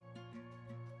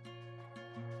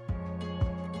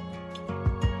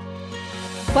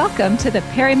Welcome to the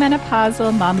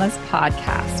Perimenopausal Mamas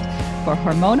podcast for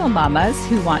hormonal mamas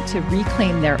who want to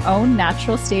reclaim their own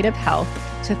natural state of health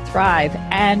to thrive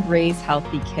and raise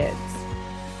healthy kids.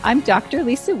 I'm Dr.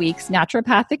 Lisa Weeks,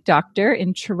 naturopathic doctor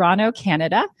in Toronto,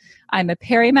 Canada. I'm a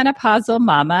perimenopausal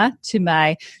mama to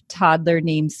my toddler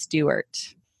named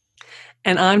Stuart.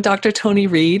 And I'm Dr. Tony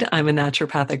Reed. I'm a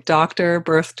naturopathic doctor,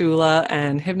 birth doula,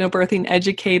 and hypnobirthing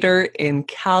educator in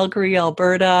Calgary,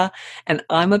 Alberta. And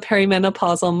I'm a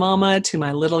perimenopausal mama to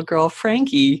my little girl,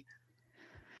 Frankie.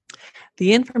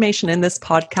 The information in this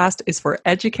podcast is for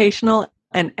educational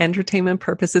and entertainment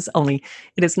purposes only.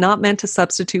 It is not meant to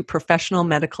substitute professional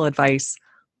medical advice.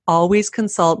 Always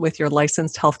consult with your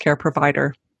licensed healthcare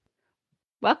provider.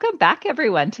 Welcome back,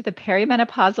 everyone, to the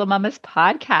Perimenopausal Mamas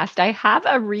podcast. I have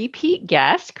a repeat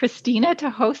guest, Cristina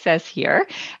Tahoces here,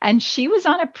 and she was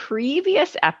on a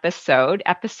previous episode,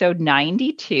 episode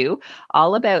 92,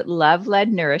 all about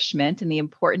love-led nourishment and the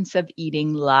importance of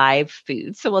eating live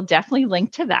food. So we'll definitely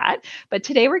link to that. But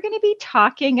today we're going to be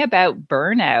talking about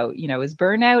burnout. Is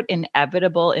burnout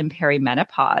inevitable in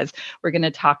perimenopause? We're going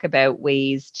to talk about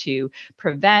ways to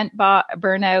prevent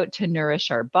burnout, to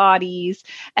nourish our bodies,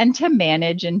 and to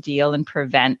manage and deal and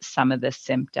prevent some of the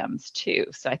symptoms too.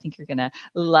 So I think you're going to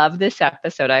love this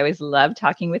episode. I always love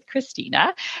talking with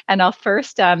Cristina, and I'll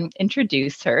first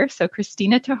introduce her. So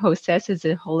Cristina Tahoces is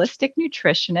a holistic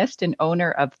nutritionist and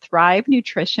owner of Thrive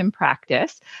Nutrition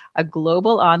Practice, a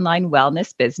global online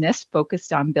wellness business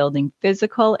focused on building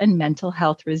physical and mental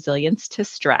health resilience to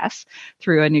stress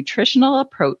through a nutritional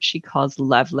approach she calls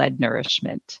love-led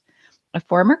nourishment. A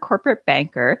former corporate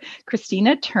banker,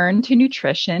 Cristina turned to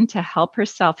nutrition to help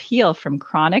herself heal from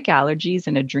chronic allergies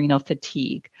and adrenal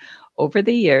fatigue. Over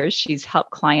the years, she's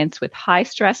helped clients with high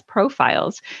stress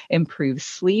profiles improve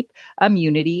sleep,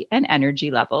 immunity, and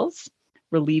energy levels,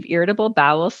 relieve irritable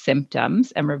bowel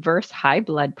symptoms, and reverse high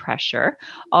blood pressure,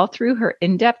 all through her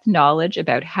in-depth knowledge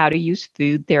about how to use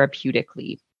food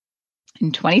therapeutically.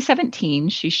 In 2017,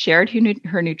 she shared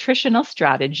her nutritional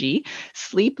strategy,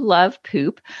 Sleep, Love,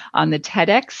 Poop, on the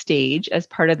TEDx stage as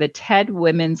part of the TED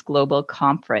Women's Global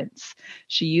Conference.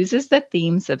 She uses the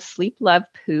themes of sleep, love,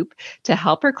 poop to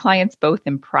help her clients both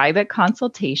in private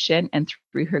consultation and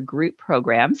through her group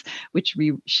programs, which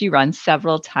she runs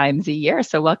several times a year.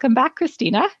 So welcome back,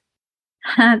 Cristina.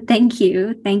 Thank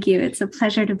you. Thank you. It's a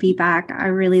pleasure to be back. I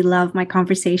really love my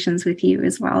conversations with you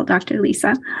as well, Dr.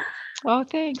 Lisa. Oh,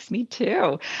 thanks. Me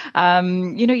too.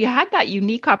 You had that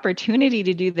unique opportunity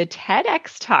to do the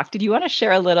TEDx talk. Did you want to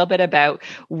share a little bit about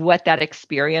what that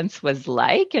experience was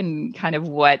like and kind of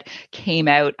what came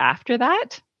out after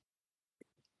that?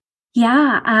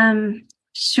 Yeah,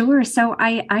 sure. So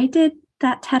I did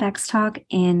that TEDx talk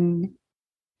in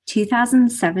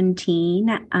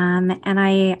 2017, and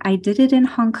I did it in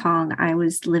Hong Kong. I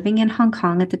was living in Hong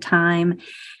Kong at the time,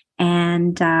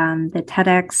 and the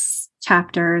TEDx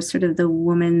chapter, sort of the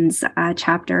women's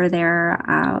chapter there,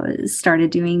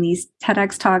 started doing these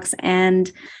TEDx talks,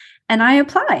 and I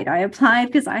applied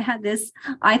because I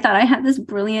thought I had this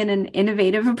brilliant and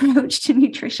innovative approach to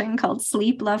nutrition called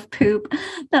Sleep, Love, Poop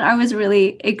that I was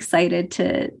really excited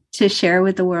to share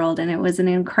with the world. And it was an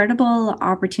incredible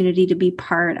opportunity to be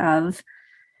part of,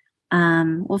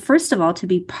 well, first of all, to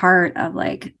be part of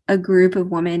like a group of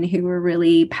women who were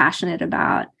really passionate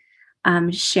about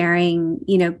sharing,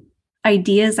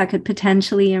 ideas that could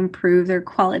potentially improve their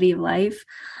quality of life,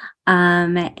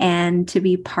 and to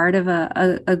be part of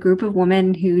a group of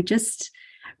women who just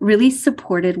really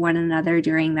supported one another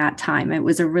during that time. It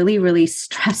was a really, really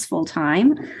stressful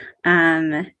time.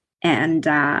 And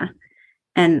I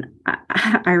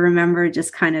remember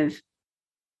just kind of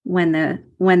when the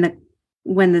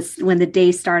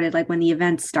day started, like when the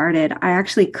event started, I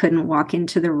actually couldn't walk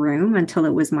into the room until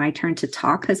it was my turn to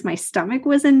talk because my stomach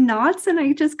was in knots and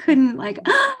I just couldn't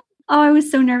I was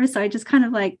so nervous. So I just kind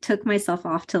of like took myself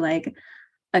off to like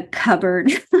a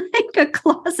cupboard, like a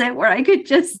closet where I could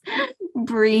just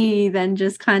breathe and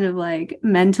just kind of like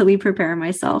mentally prepare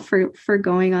myself for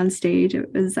going on stage.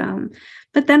 It was,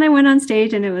 but then I went on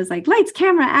stage and it was like lights,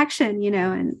 camera, action,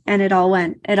 and it all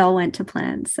went to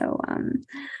plan. So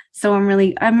I'm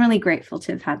really grateful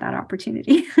to have had that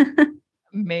opportunity.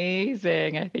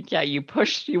 Amazing. I think,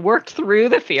 you worked through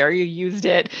the fear, you used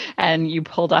it, and you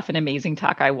pulled off an amazing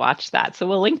talk. I watched that. So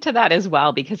we'll link to that as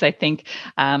well, because I think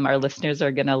our listeners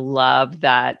are going to love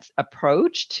that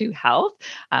approach to health.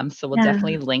 So we'll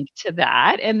definitely link to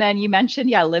that. And then you mentioned,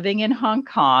 living in Hong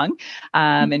Kong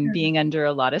and being under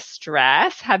a lot of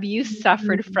stress. Have you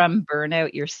suffered from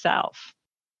burnout yourself?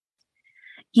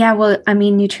 Yeah, well, I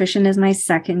mean, nutrition is my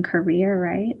second career,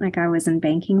 right? Like I was in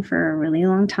banking for a really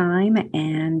long time,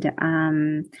 and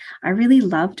I really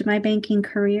loved my banking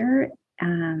career.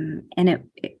 And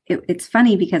it's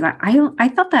funny because I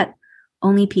thought that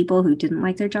only people who didn't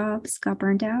like their jobs got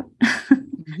burned out.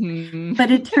 Mhm. But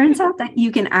it turns out that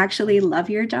you can actually love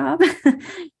your job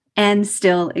and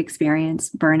still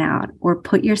experience burnout or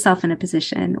put yourself in a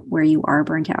position where you are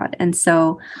burnt out. And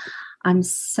so I'm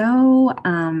so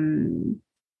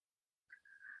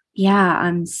yeah,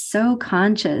 I'm so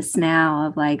conscious now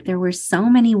of like, there were so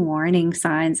many warning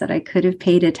signs that I could have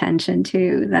paid attention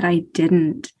to that I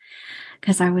didn't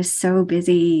because I was so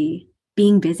busy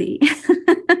being busy.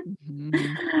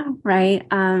 Mhm. Right.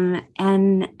 And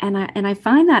I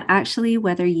find that actually,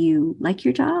 whether you like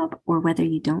your job or whether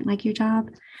you don't like your job,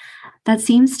 that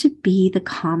seems to be the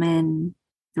common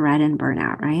thread in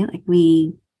burnout, right? Like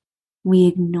we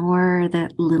ignore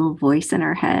that little voice in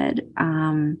our head.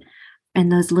 And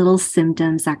those little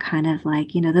symptoms that kind of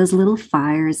like, those little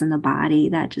fires in the body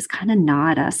that just kind of gnaw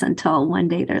at us until one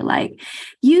day they're like,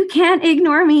 you can't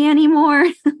ignore me anymore.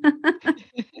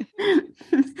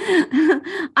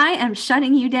 I am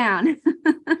shutting you down.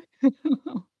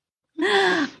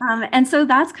 And so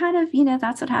that's kind of,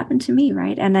 that's what happened to me.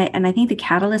 Right. And I think the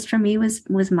catalyst for me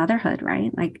was motherhood,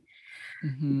 right? Like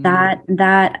Mhm.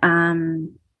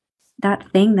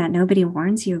 that thing that nobody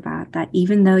warns you about, that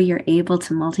even though you're able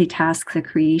to multitask the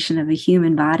creation of a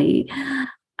human body,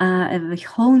 of a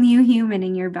whole new human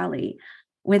in your belly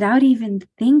without even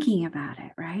thinking about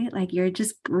it, right? Like you're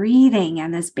just breathing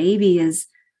and this baby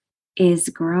is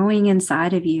growing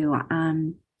inside of you.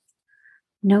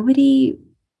 Nobody,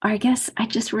 I guess I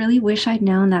just really wish I'd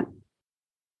known that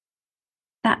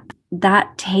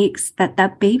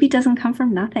baby doesn't come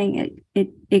from nothing.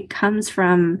 It comes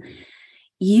from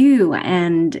you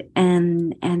and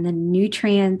the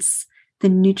nutrients, the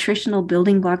nutritional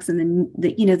building blocks, and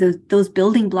those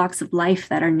building blocks of life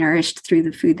that are nourished through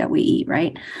the food that we eat,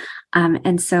 right?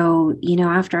 And so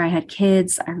after I had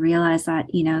kids, I realized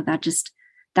that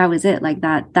that was it. Like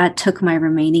that took my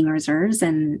remaining reserves,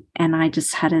 and I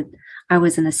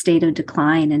was in a state of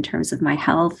decline in terms of my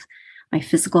health, my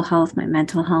physical health, my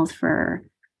mental health for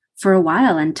a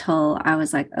while, until I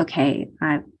was like, okay,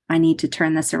 I need to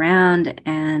turn this around,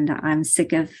 and I'm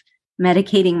sick of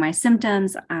medicating my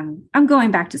symptoms. I'm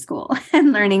going back to school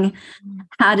and learning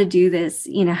how to do this,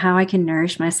 how I can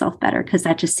nourish myself better, because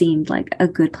that just seemed like a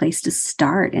good place to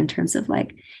start in terms of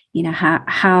like,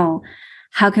 how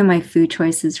can my food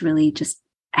choices really just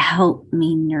help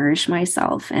me nourish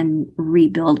myself and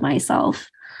rebuild myself?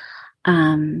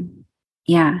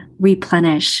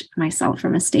 Replenish myself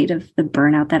from a state of the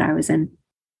burnout that I was in.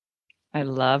 I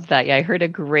love that. Yeah, I heard a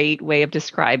great way of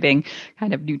describing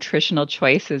kind of nutritional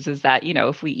choices is that,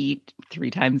 if we eat 3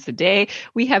 times a day,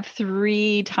 we have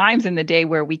 3 times in the day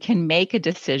where we can make a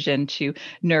decision to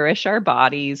nourish our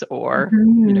bodies or,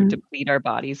 Mhm. deplete our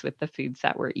bodies with the foods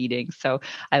that we're eating. So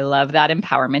I love that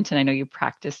empowerment. And I know you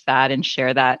practice that and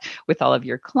share that with all of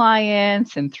your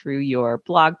clients and through your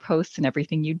blog posts and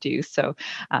everything you do. So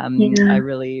I Yeah.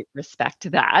 really respect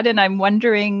that. And I'm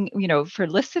wondering, for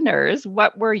listeners,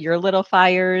 what were your little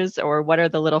fires, or what are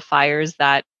the little fires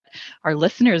that our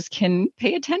listeners can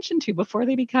pay attention to before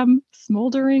they become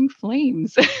smoldering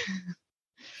flames?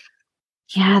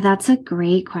 Yeah, that's a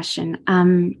great question.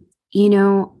 You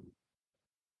know,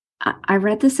 I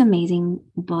read this amazing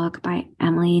book by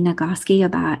Emily Nagoski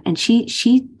and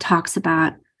she talks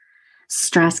about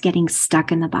stress getting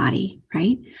stuck in the body,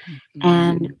 right?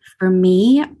 And Mhm. for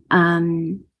me,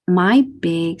 my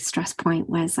big stress point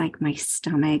was like my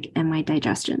stomach and my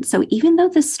digestion. So even though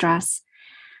the stress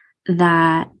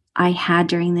that I had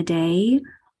during the day,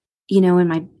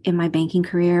 in my banking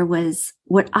career, was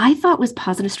what I thought was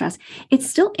positive stress, it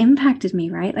still impacted me,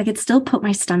 right? Like it still put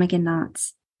my stomach in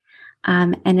knots.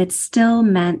 And it still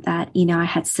meant that, I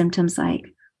had symptoms like,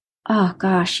 oh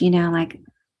gosh, like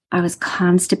I was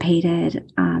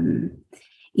constipated,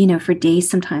 for days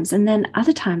sometimes. And then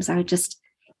other times I would just,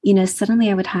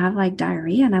 suddenly I would have like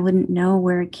diarrhea and I wouldn't know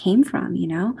where it came from,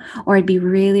 or I'd be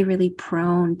really, really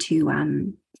prone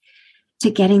to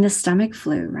getting the stomach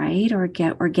flu, right? Or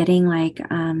getting like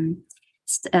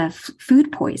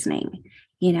food poisoning,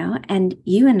 and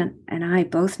you and I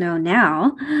both know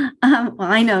now. Well,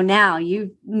 I know now,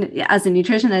 you as a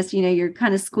nutritionist, you're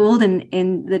kind of schooled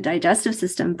in the digestive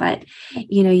system, but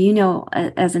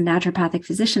as a naturopathic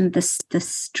physician,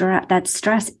 that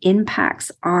stress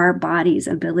impacts our body's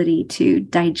ability to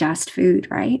digest food,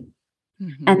 right?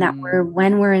 And that Mhm.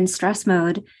 when we're in stress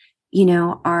mode,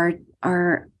 our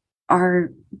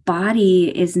our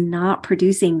body is not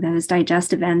producing those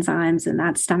digestive enzymes and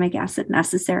that stomach acid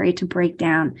necessary to break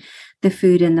down the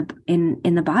food in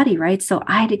the body, right? So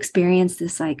I'd experienced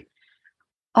this like,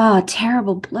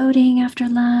 terrible bloating after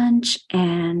lunch,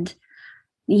 and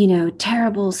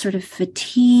terrible sort of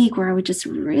fatigue where I would just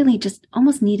really just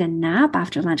almost need a nap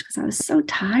after lunch because I was so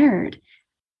tired.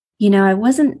 I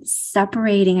wasn't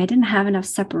separating. I didn't have enough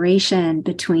separation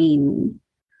between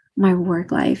my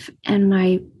work life and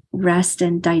my rest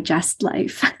and digest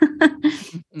life.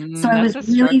 So I was That's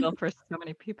a really, struggle for so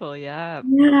many people. Yeah.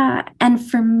 yeah. And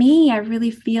for me, I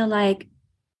really feel like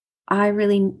I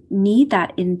really need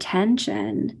that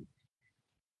intention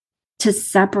to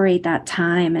separate that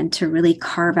time and to really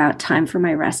carve out time for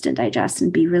my rest and digest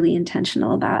and be really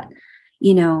intentional about,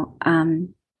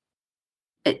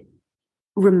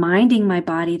 reminding my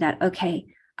body that, okay,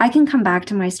 I can come back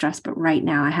to my stress, but right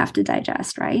now I have to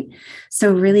digest, right?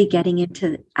 So really getting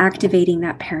into activating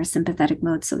that parasympathetic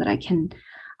mode so that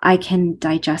I can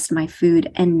digest my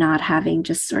food and not having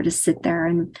just sort of sit there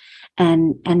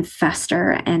and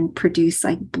fester and produce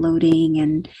like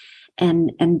bloating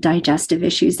and digestive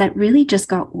issues that really just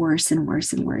got worse and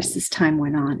worse and worse as time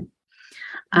went on.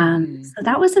 So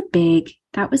that was a big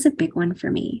one for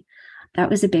me.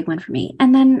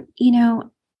 And then,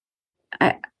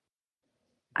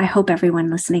 I hope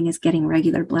everyone listening is getting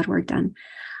regular blood work done.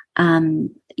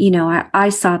 I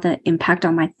saw the impact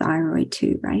on my thyroid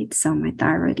too, right? So my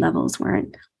thyroid levels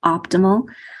weren't optimal.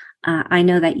 I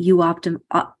know that you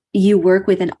work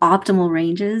within optimal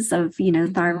ranges of,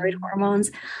 thyroid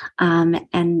hormones. And,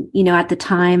 at the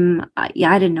time, I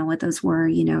didn't know what those were,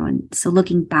 and so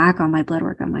looking back on my blood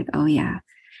work, I'm like, oh yeah,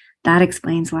 that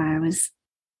explains why I was,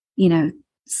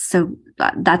 so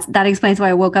that explains why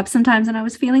I woke up sometimes and I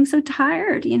was feeling so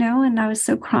tired, and I was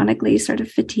so chronically sort of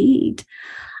fatigued.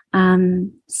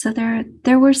 So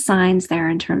there were signs there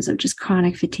in terms of just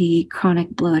chronic fatigue, chronic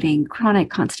bloating, chronic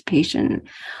constipation,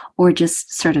 or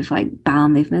just sort of like bowel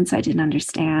movements I didn't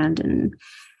understand. And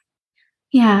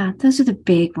yeah, those are the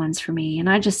big ones for me. And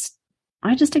I just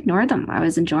ignored them. I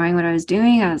was enjoying what I was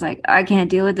doing. I was like, I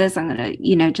can't deal with this. I'm going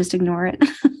to, just ignore it.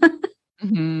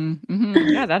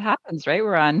 Yeah, that happens, right?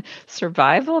 We're on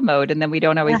survival mode, and then we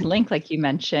don't always link, like you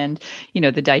mentioned,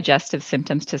 the digestive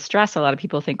symptoms to stress. A lot of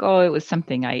people think, oh, it was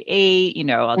something I ate,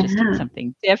 I'll just eat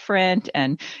something different.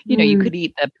 And, you could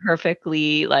eat the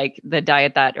perfectly like the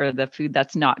diet or the food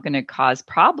that's not going to cause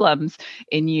problems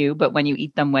in you. But when you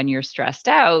eat them when you're stressed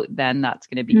out, then that's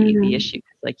going to be the issue.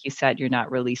 Like you said, you're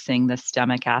not releasing the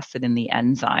stomach acid and the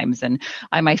enzymes. And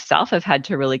I myself have had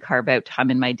to really carve out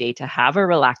time in my day to have a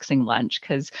relaxing lunch,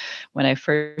 because when I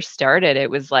first started,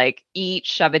 it was like eat,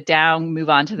 shove it down, move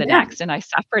on to the next. And I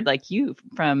suffered like you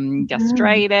from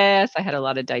gastritis. I had a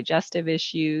lot of digestive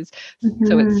issues.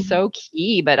 So it's so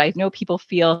key, but I know people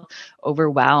feel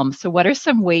overwhelmed. So what are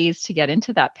some ways to get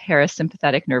into that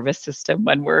parasympathetic nervous system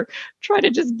when we're trying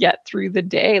to just get through the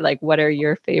day? Like, what are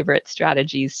your favorite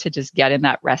strategies to just get in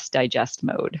that rest digest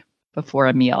mode before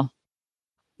a meal?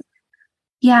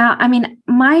 Yeah, I mean,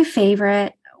 my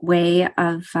favorite way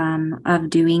of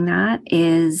doing that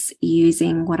is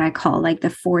using what I call like the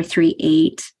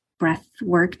 4-3-8 breath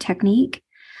work technique.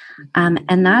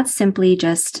 And that's simply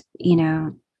just,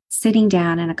 sitting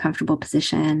down in a comfortable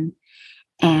position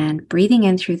and breathing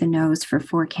in through the nose for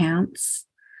 4 counts,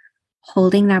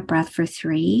 holding that breath for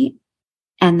 3,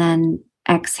 and then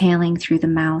exhaling through the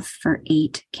mouth for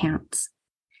 8 counts.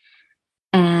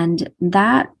 And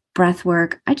that breath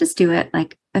work, I just do it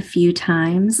like a few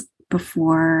times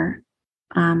before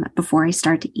I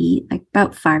start to eat, like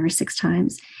about 5 or 6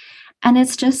 times. And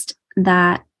it's just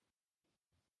that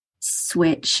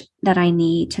switch that I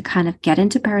need to kind of get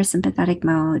into parasympathetic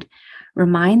mode,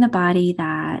 remind the body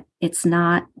that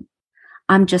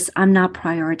I'm not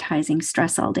prioritizing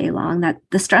stress all day long, that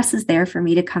the stress is there for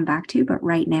me to come back to, but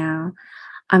right now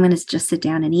I'm going to just sit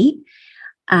down and eat,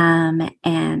 and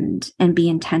be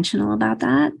intentional about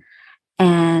that.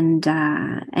 And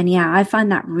yeah, I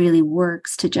find that really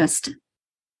works to just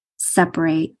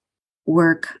separate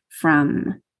work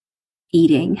from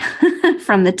eating,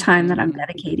 from the time that I'm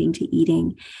dedicating to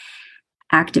eating,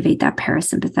 activate that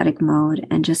parasympathetic mode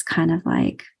and just kind of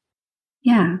like,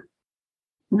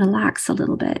 relax a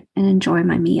little bit and enjoy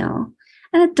my meal.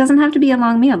 And it doesn't have to be a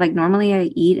long meal. Like normally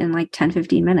I eat in like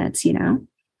 10-15 minutes, That's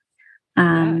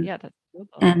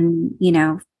doable.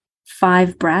 And,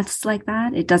 5 breaths like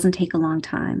that, it doesn't take a long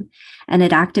time. And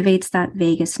it activates that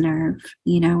vagus nerve,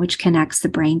 which connects the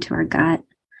brain to our gut.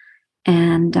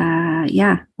 And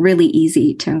really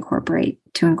easy to incorporate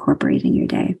in your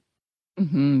day.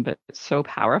 But it's so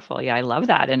powerful. Yeah, I love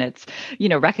that. And it's,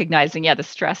 recognizing, the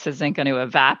stress isn't going to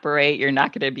evaporate. You're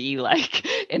not going to be like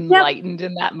Yep, enlightened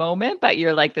in that moment, but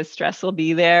you're like, the stress will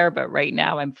be there. But right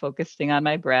now I'm focusing on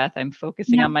my breath. I'm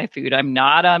focusing yep, on my food. I'm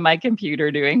not on my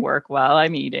computer doing work while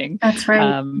I'm eating. that's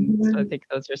right. So I think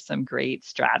those are some great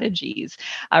strategies.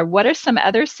 What are some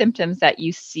other symptoms that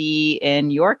you see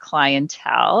in your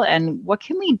clientele? And what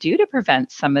can we do to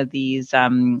prevent some of these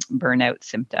burnout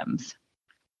symptoms?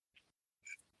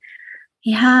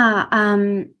 Yeah.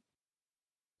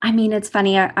 I mean, it's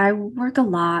funny. I work a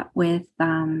lot with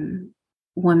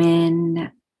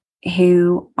women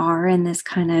who are in this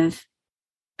kind of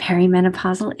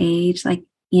perimenopausal age, like,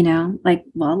 like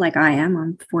I am.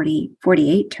 I'm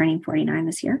 48, turning 49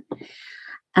 this year.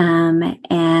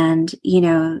 And,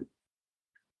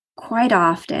 quite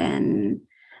often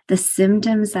the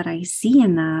symptoms that I see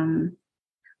in them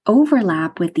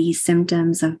overlap with these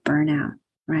symptoms of burnout,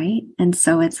 right? And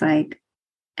so it's like,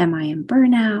 am I in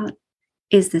burnout?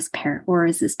 Is this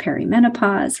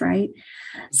perimenopause, right?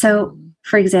 So,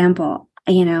 for example,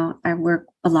 I work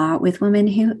a lot with women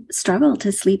who struggle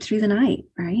to sleep through the night,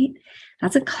 right?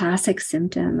 That's a classic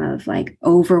symptom of like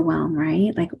overwhelm,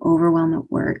 right? Like overwhelm at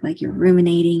work, like you're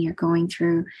ruminating, you're going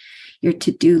through your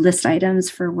to-do list items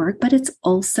for work, but it's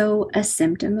also a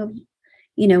symptom of,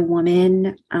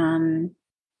 women,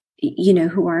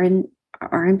 who are in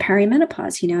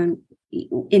perimenopause,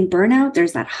 in burnout,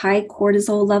 there's that high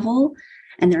cortisol level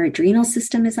and their adrenal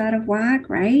system is out of whack,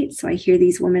 right? So I hear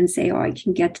these women say, "Oh, I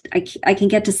can get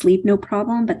to sleep no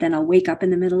problem, but then I'll wake up in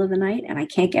the middle of the night and I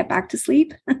can't get back to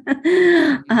sleep."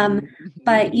 But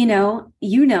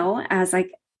as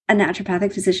like a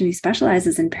naturopathic physician who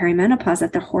specializes in perimenopause,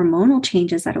 that the hormonal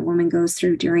changes that a woman goes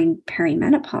through during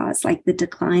perimenopause, like the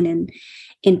decline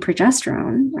in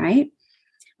progesterone, right?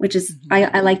 Which is,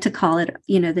 I like to call it,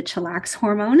 the chillax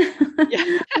hormone.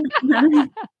 Yeah.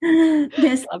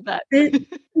 this, Love that.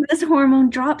 this hormone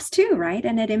drops too, right?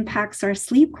 And it impacts our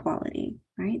sleep quality,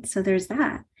 right? So there's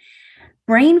that.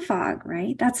 Brain fog,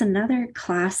 right? That's another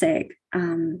classic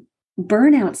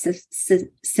burnout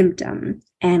symptom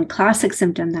and classic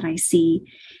symptom that I see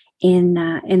in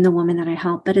the woman that I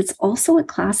help. But it's also a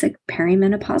classic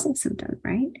perimenopausal symptom,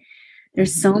 right?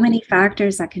 There's so many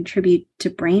factors that contribute to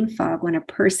brain fog when a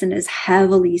person is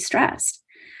heavily stressed.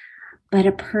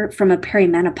 But from a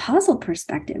perimenopausal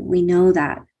perspective, we know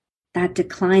that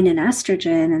decline in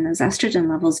estrogen and those estrogen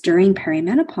levels during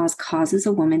perimenopause causes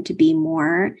a woman to be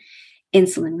more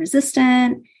insulin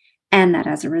resistant, and that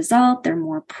as a result, they're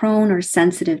more prone or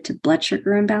sensitive to blood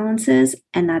sugar imbalances,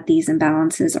 and that these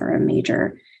imbalances are a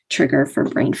major trigger for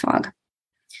brain fog.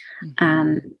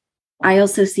 I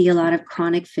also see a lot of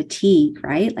chronic fatigue,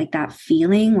 right? Like that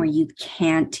feeling where you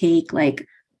can't take like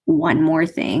one more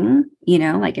thing,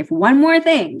 like if one more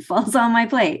thing falls on my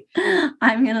plate,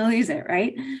 I'm going to lose it,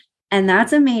 right? And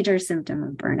that's a major symptom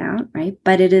of burnout, right?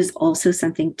 But it is also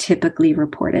something typically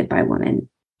reported by women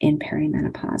in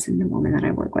perimenopause and the woman that I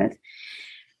work with.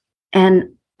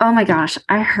 And oh my gosh,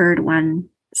 I heard one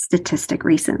statistic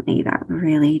recently that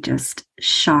really just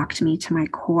shocked me to my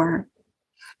core.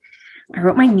 I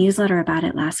wrote my newsletter about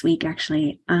it last week,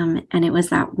 actually. And it was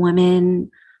that women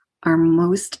are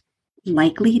most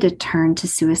likely to turn to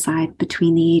suicide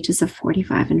between the ages of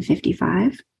 45 and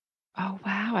 55. Oh,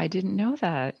 wow. I didn't know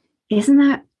that. Isn't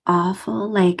that awful?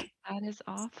 Like, That is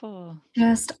awful.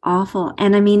 just awful.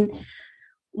 And I mean,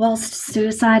 whilst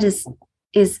suicide is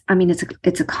I mean,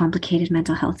 it's a complicated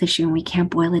mental health issue and we can't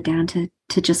boil it down to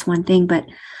just one thing, but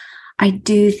I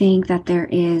do think that there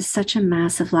is such a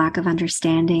massive lack of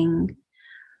understanding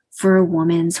for a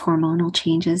woman's hormonal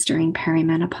changes during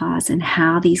perimenopause and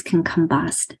how these can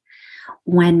combust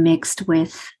when mixed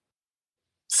with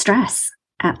stress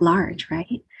at large,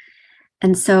 right?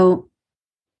 And so,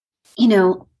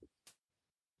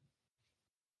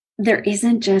 there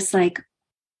isn't just like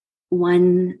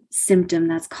one symptom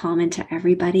that's common to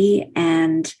everybody.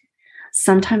 And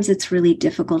sometimes it's really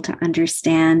difficult to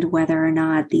understand whether or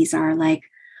not these are like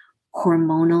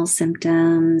hormonal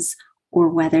symptoms or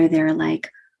whether they're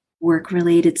like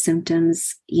work-related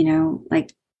symptoms,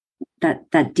 like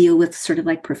that deal with sort of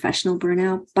like professional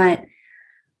burnout. But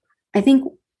I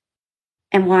think,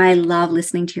 and why I love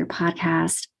listening to your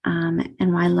podcast,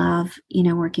 and why I love,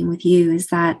 working with you, is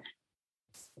that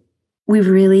we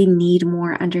really need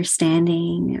more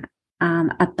understanding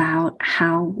about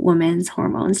how women's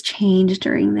hormones change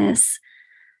during this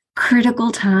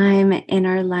critical time in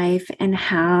our life and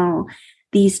how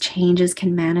these changes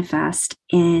can manifest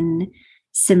in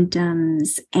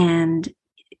symptoms. And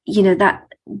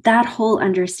that whole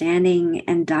understanding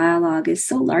and dialogue is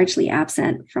so largely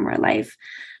absent from our life.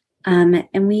 And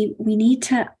we need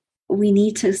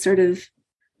to sort of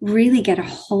really get a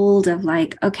hold of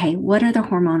like, okay, what are the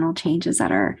hormonal changes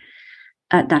that are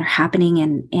happening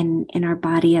in our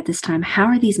body at this time? How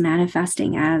are these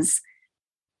manifesting as,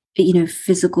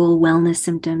 physical wellness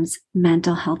symptoms,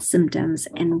 mental health symptoms,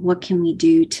 and what can we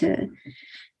do to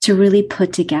really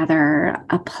put together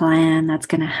a plan that's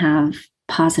going to have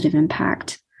positive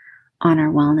impact on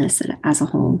our wellness as a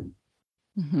whole?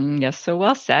 Yes, so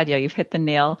well said. Yeah, you've hit the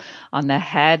nail on the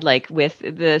head. Like with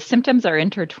the symptoms are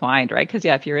intertwined, right? Because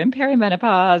if you're in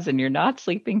perimenopause and you're not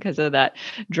sleeping because of that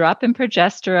drop in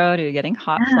progesterone, or you're getting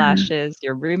hot Yeah. flashes,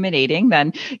 you're ruminating,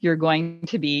 then you're going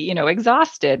to be,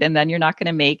 exhausted, and then you're not going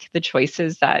to make the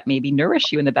choices that maybe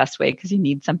nourish you in the best way because you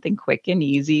need something quick and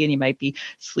easy, and you might be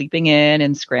sleeping in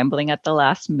and scrambling at the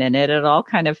last minute. It all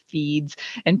kind of feeds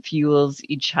and fuels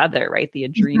each other, right? The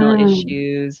adrenal Mhm.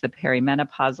 issues, the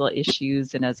perimenopausal issues.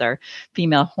 And as our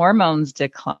female hormones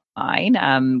decline,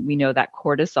 we know that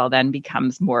cortisol then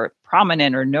becomes more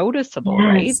prominent or noticeable,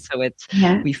 right? Yes. So we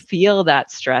Yes. feel that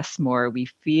stress more, we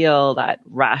feel that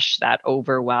rush, that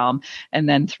overwhelm, and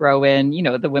then throw in,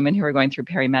 the women who are going through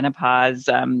perimenopause.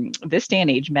 This day and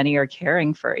age, many are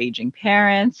caring for aging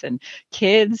parents and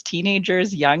kids,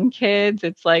 teenagers, young kids.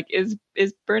 It's like, is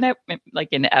burnout like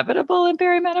inevitable in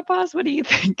perimenopause? What do you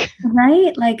think?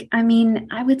 Right. Like, I mean,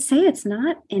 I would say it's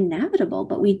not inevitable,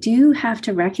 but we do have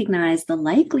to recognize the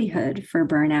likelihood for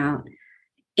burnout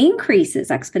increases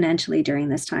exponentially during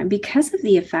this time because of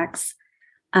the effects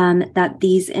that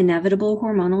these inevitable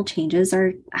hormonal changes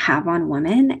have on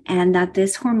women, and that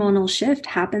this hormonal shift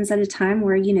happens at a time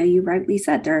where, you rightly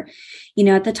said, they're,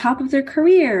 at the top of their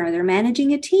career, or they're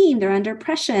managing a team, they're under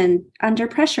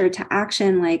pressure to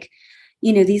action, like,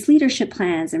 these leadership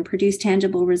plans and produce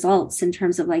tangible results in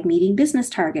terms of like meeting business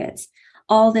targets,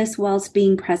 all this whilst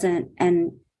being present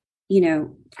and,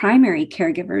 primary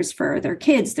caregivers for their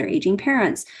kids, their aging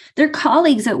parents, their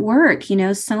colleagues at work.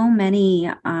 So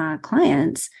many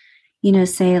clients,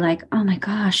 say like, oh my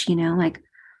gosh, like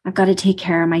I've got to take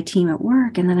care of my team at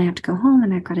work, and then I have to go home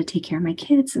and I've got to take care of my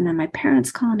kids, and then my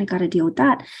parents call and I got to deal with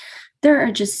that. There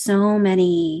are just so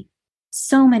many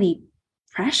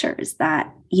pressures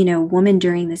that, women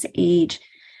during this age,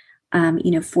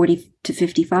 40 to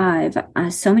 55,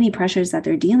 so many pressures that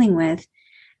they're dealing with.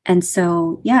 And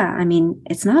so, yeah, I mean,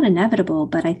 it's not inevitable,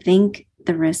 but I think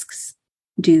the risks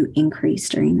do increase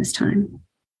during this time.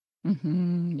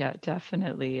 Yeah,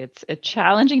 definitely. It's a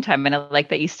challenging time. And I like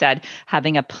that you said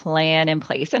having a plan in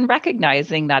place and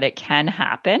recognizing that it can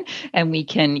happen and we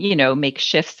can, make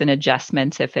shifts and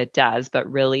adjustments if it does, but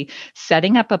really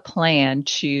setting up a plan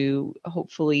to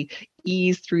hopefully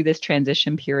ease through this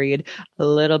transition period a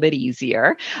little bit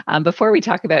easier. Before we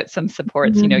talk about some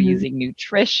supports, Mhm. using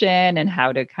nutrition and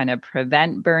how to kind of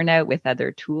prevent burnout with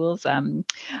other tools.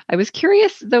 I was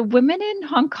curious, the women in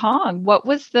Hong Kong, what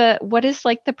is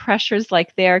like the pressures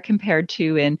like there compared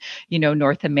to in,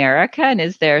 North America? And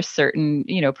is there certain,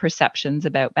 perceptions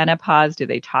about menopause? Do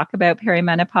they talk about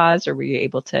perimenopause, or were you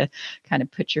able to kind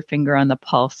of put your finger on the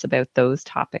pulse about those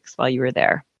topics while you were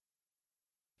there?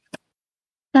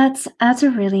 That's a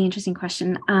really interesting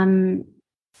question.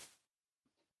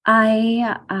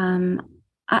 I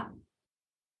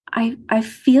I I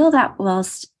feel that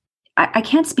whilst I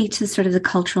can't speak to sort of the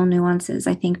cultural nuances,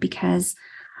 I think because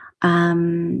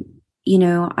um,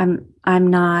 I'm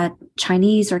not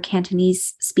Chinese or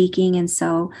Cantonese speaking, and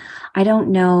so I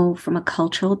don't know from a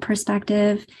cultural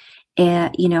perspective,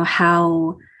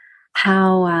 how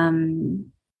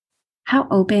how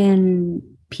open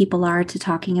people are to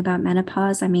talking about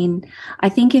menopause. I mean, I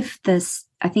think if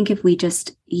we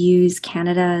just use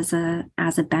Canada as a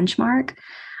benchmark,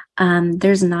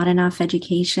 there's not enough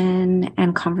education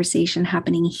and conversation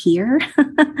happening here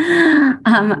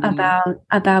Mhm.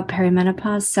 about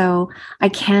perimenopause. So I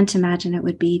can't imagine it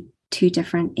would be too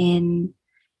different in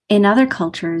other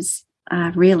cultures,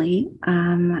 really,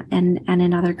 and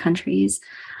in other countries.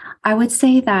 I would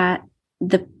say that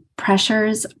the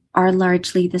pressures are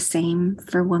largely the same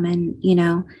for women,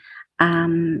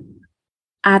 um,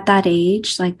 at that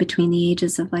age, like between the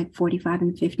ages of like 45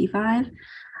 and 55.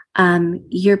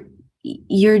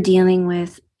 You're dealing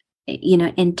with,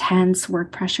 intense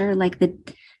work pressure. Like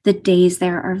the days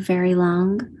there are very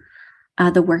long.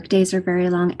 The work days are very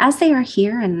long, as they are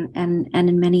here and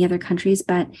in many other countries.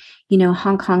 But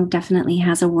Hong Kong definitely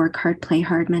has a work hard, play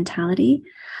hard mentality.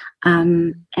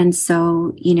 And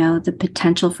so, the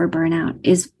potential for burnout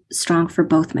is strong for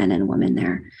both men and women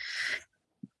there,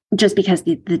 just because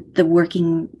the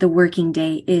working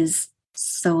day is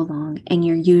so long, and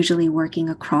you're usually working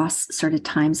across sort of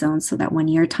time zones, so that when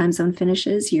your time zone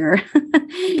finishes, you're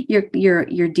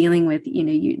you're dealing with,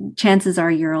 chances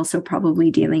are you're also probably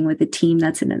dealing with a team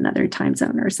that's in another time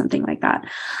zone or something like that.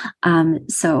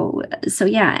 So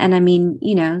yeah, and I mean,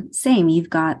 same, you've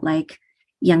got like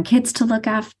young kids to look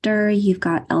after, you've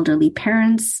got elderly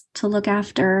parents to look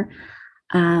after,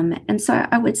 and so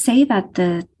I would say that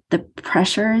the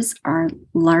pressures are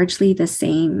largely the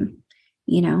same,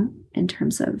 in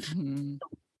terms of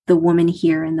the woman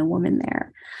here and the woman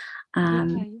there.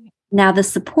 Now the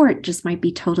support just might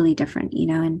be totally different,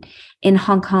 and in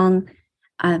Hong Kong,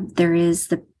 there is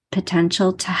the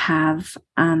potential to have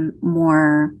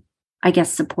more, I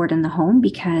guess, support in the home,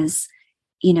 because,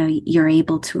 you're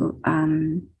able to,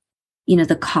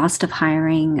 the cost of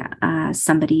hiring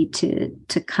somebody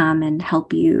to come and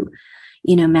help you,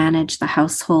 manage the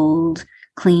household,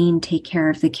 clean, take care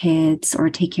of the kids, or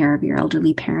take care of your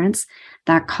elderly parents,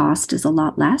 that cost is a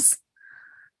lot less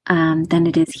than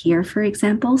it is here, for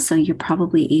example. So you're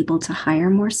probably able to hire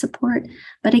more support.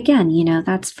 But again,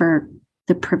 that's for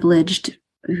the privileged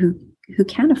who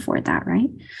can afford that, right?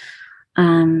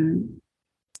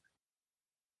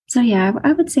 So yeah,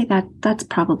 I would say that that's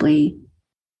probably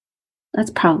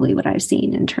what I've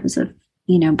seen in terms of,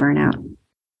 burnout.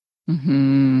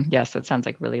 Yes, it sounds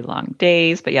like really long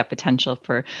days, but yeah, potential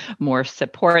for more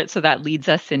support. So that leads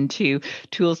us into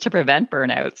tools to prevent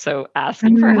burnout. So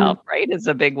asking for help, right, is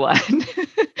a big one.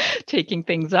 Taking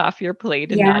things off your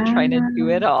plate and not trying to do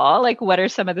it all. Like, what are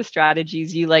some of the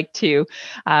strategies you like to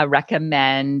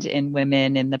recommend in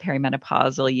women in the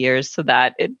perimenopausal years, so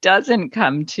that it doesn't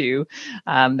come to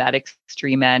that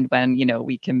extreme end when,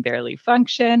 we can barely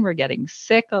function, we're getting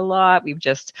sick a lot, we've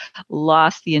just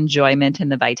lost the enjoyment and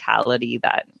the vitality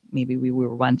that maybe we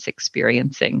were once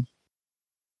experiencing?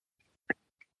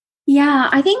 Yeah,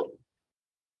 I think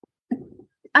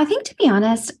to be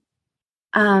honest,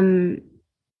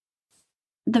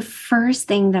 the first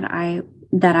thing that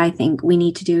I think we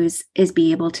need to do is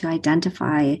be able to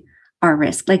identify our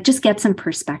risk, like just get some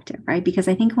perspective, right? Because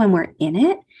I think when we're in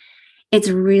it, it's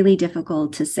really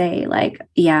difficult to say like,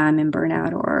 yeah, I'm in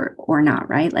burnout or not,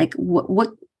 right? Like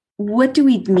what do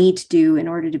we need to do in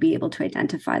order to be able to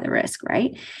identify the risk,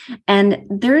 right? And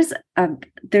there's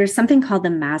something called the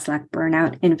Maslach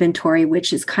burnout inventory,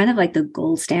 which is kind of like the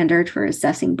gold standard for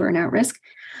assessing burnout risk.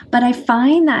 But I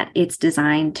find that it's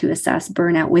designed to assess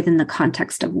burnout within the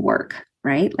context of work,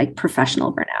 right? Like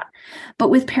professional burnout. But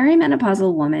with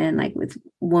perimenopausal women, like with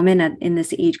women in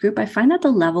this age group, I find that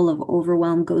the level of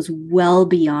overwhelm goes well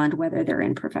beyond whether they're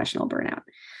in professional burnout,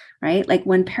 right? Like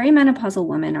when perimenopausal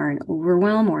women are in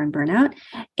overwhelm or in burnout,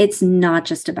 it's not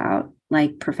just about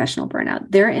like professional burnout.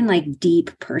 They're in like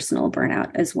deep personal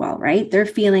burnout as well, right? They're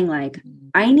feeling like,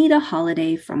 I need a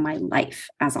holiday from my life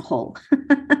as a whole,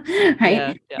 right?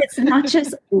 Yeah. It's not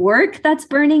just work that's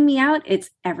burning me out. It's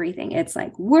everything. It's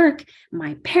like work,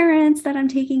 my parents that I'm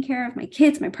taking care of, my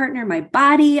kids, my partner, my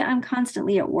body I'm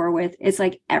constantly at war with. It's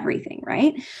like everything,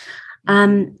 right?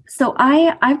 So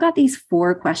I've got these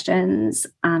 4 questions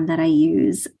that I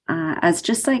use as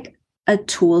just like a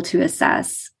tool to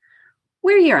assess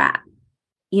where you're at,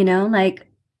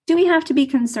 like, do we have to be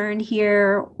concerned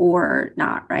here or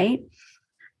not, right?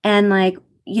 And like,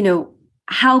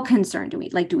 how concerned do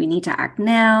we need to act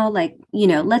now? Like,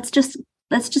 let's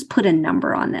just put a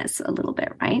number on this a little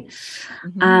bit, right?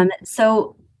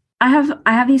 So I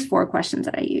have these 4 questions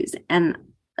that I use, and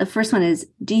the first one is,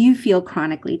 do you feel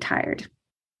chronically tired?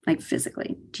 Like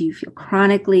physically, do you feel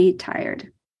chronically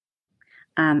tired?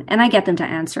 And I get them to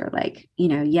answer like,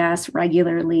 yes,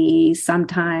 regularly,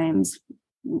 sometimes,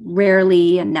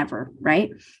 rarely, and never,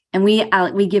 right? And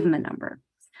we give them a number.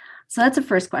 So that's the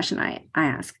first question I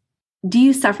ask. Do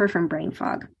you suffer from brain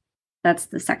fog? That's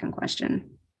the second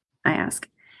question I ask.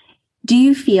 Do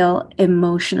you feel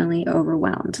emotionally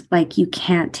overwhelmed? Like you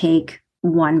can't take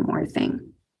one more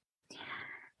thing?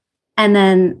 And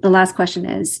then the last question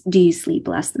is, do you sleep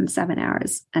less than 7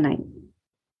 hours a night?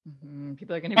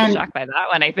 People are going to be shocked by that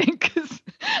one, I think.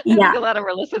 I think a lot of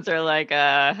our listeners are like,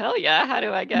 hell yeah, how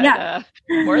do I get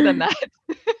more than that?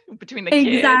 Between the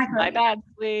kids, my bad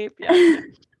sleep. Yeah.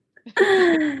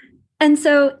 And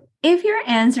so if you're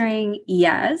answering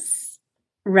yes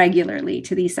regularly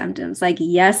to these symptoms, like,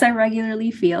 yes, I regularly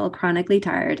feel chronically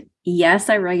tired. Yes,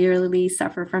 I regularly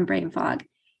suffer from brain fog.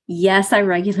 Yes, I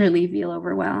regularly feel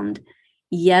overwhelmed.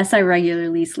 Yes, I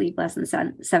regularly sleep less than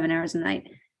 7 hours a night.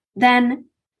 Then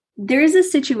there's a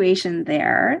situation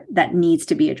there that needs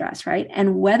to be addressed, right?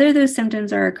 And whether those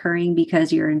symptoms are occurring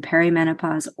because you're in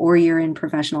perimenopause or you're in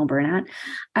professional burnout,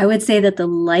 I would say that the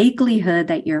likelihood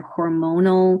that your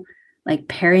hormonal like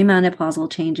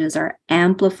perimenopausal changes are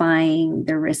amplifying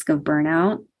the risk of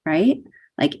burnout, right?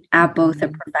 Like at both a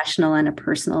professional and a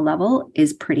personal level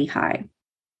is pretty high,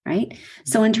 right?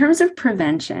 So in terms of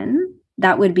prevention,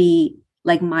 that would be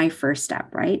like my first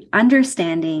step, right?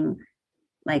 Understanding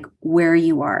like where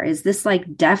you are. Is this like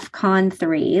DEFCON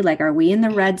 3? Like, are we in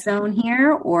the red zone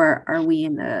here, or are we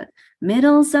in the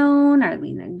middle zone? Are we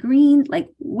in the green? Like,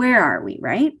 where are we,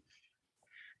 right?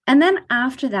 And then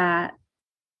after that,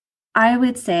 I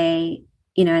would say,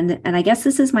 and I guess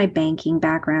this is my banking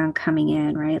background coming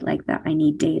in, right? Like that I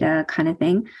need data kind of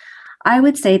thing. I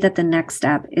would say that the next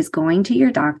step is going to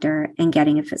your doctor and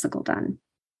getting a physical done,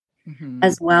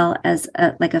 as well as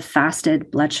like a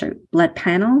fasted blood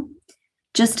panel,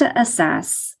 just to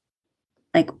assess,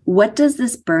 like, what does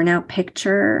this burnout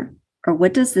picture or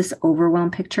what does this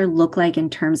overwhelm picture look like in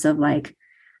terms of like,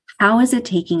 how is it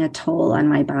taking a toll on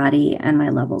my body and my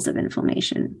levels of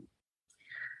inflammation?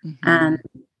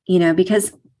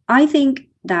 Because I think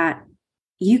that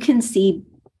you can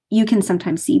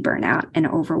sometimes see burnout and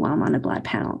overwhelm on a blood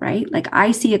panel, right? Like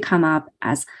I see it come up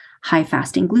as high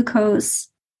fasting glucose,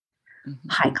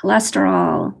 high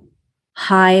cholesterol,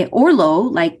 high or low,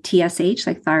 like TSH,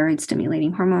 like thyroid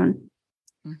stimulating hormone.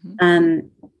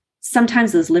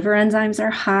 Sometimes those liver enzymes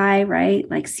are high, right?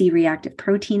 Like C-reactive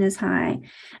protein is high.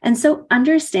 And so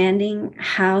understanding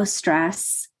how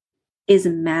stress is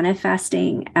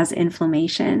manifesting as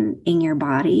inflammation in your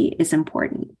body is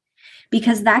important,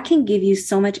 because that can give you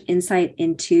so much insight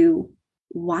into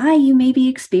why you may be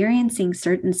experiencing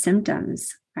certain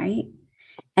symptoms, right?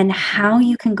 And how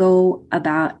you can go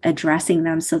about addressing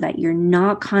them so that you're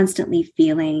not constantly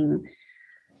feeling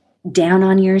down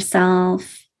on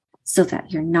yourself, so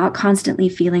that you're not constantly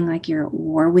feeling like you're at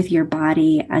war with your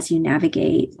body as you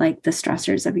navigate like the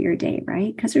stressors of your day,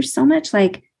 right? Because there's so much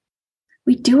like,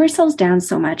 we do ourselves down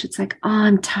so much. It's like, oh,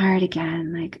 I'm tired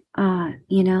again. Like,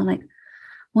 like,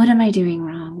 what am I doing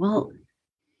wrong? Well,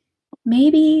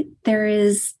 maybe there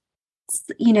is,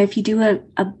 if you do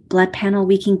a blood panel,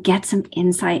 we can get some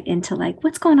insight into like,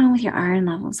 what's going on with your iron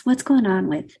levels? What's going on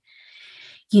with,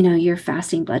 your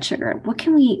fasting blood sugar?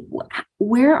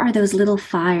 Where are those little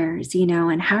fires,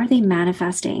 and how are they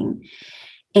manifesting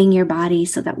in your body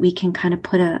so that we can kind of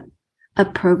put a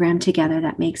program together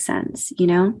that makes sense,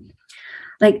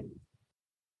 Like,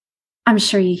 I'm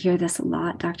sure you hear this a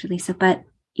lot, Dr. Lisa, but,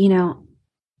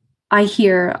 I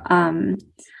hear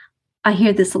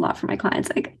this a lot from my clients.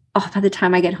 Like, oh, by the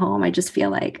time I get home, I just feel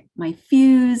like my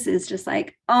fuse is just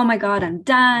like, oh my God, I'm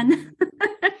done.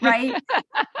 Right.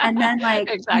 And then like,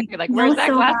 exactly. Like, where's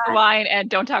that glass of wine? And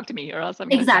don't talk to me or else I'm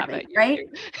going to exactly. Right.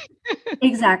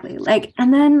 Exactly. Like,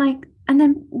 and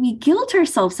then we guilt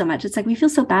ourselves so much. It's like, we feel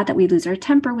so bad that we lose our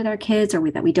temper with our kids,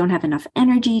 or that we don't have enough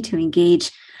energy to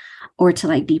engage or to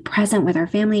like be present with our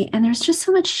family. And there's just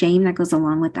so much shame that goes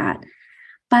along with that.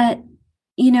 But,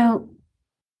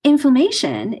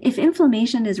 if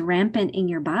inflammation is rampant in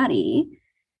your body,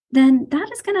 then that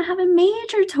is going to have a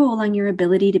major toll on your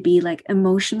ability to be like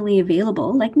emotionally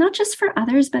available, like not just for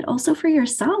others, but also for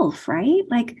yourself, right?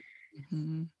 Like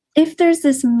if there's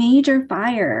this major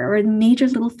fire or major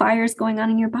little fires going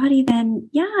on in your body, then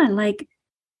yeah, like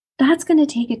that's going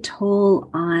to take a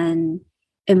toll on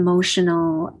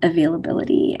emotional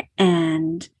availability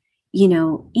and,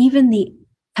 even the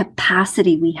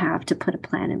capacity we have to put a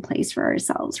plan in place for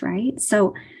ourselves, right?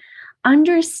 So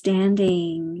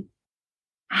understanding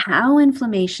how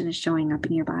inflammation is showing up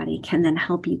in your body can then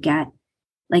help you get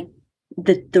like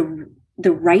the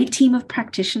right team of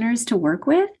practitioners to work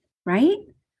with, right?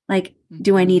 Like,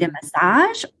 do I need a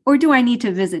massage, or do I need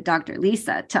to visit Dr.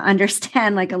 Lisa to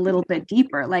understand like a little bit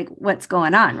deeper, like what's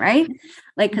going on, right?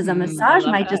 Like, because a massage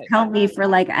might just help me for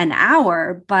like an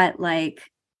hour, but like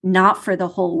not for the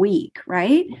whole week,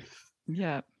 right?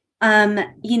 Yeah. And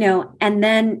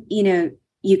then,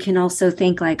 you can also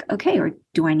think like, okay, or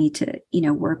do I need to,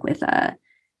 work with a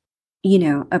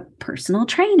personal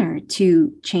trainer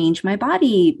to change my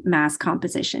body mass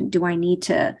composition? Do I need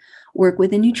to work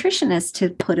with a nutritionist to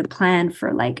put a plan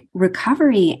for like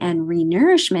recovery and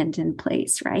renourishment in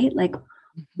place, right? Like,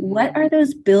 what are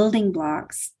those building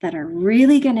blocks that are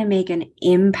really going to make an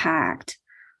impact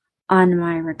on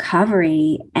my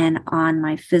recovery and on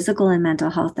my physical and mental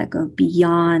health that go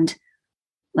beyond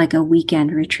like a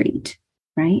weekend retreat,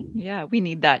 right? Yeah, we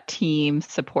need that team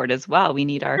support as well. We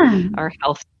need our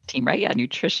health team, right? Yeah,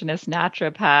 nutritionist,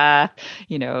 naturopath,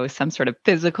 some sort of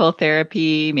physical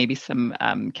therapy, maybe some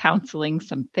counseling,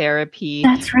 some therapy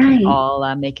That's can right.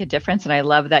 all make a difference. And I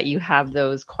love that you have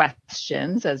those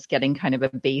questions as getting kind of a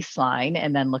baseline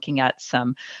and then looking at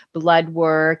some blood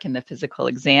work and the physical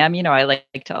exam. I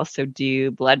like to also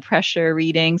do blood pressure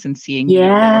readings and seeing,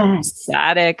 Yes.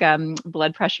 static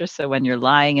blood pressure. So when you're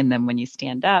lying and then when you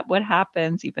stand up, what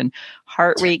happens? Even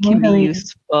heart rate can be Totally.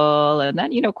 useful. And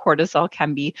then, cortisol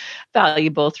can be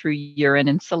valuable through urine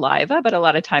and saliva, but a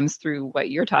lot of times through what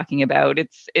you're talking about,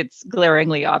 it's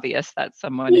glaringly obvious that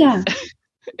someone Yeah. is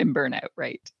in burnout,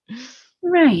 right?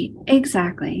 Right.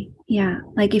 Exactly. Yeah.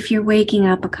 Like if you're waking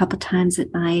up a couple times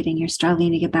at night and you're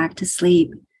struggling to get back to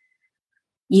sleep,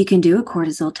 you can do a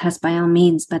cortisol test by all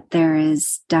means, but there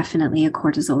is definitely a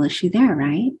cortisol issue there,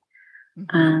 right?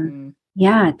 Mm-hmm.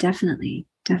 Yeah, definitely.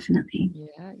 Definitely.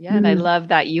 Yeah. And I love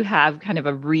that you have kind of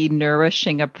a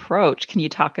re-nourishing approach. Can you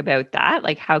talk about that?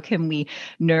 Like, how can we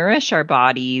nourish our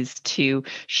bodies to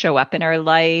show up in our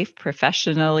life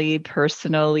professionally,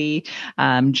 personally,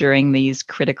 during these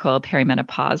critical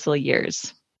perimenopausal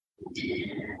years?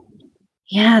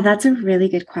 Yeah, that's a really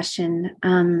good question.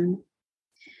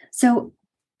 So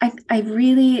I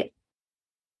really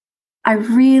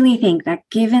think that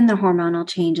given the hormonal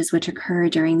changes which occur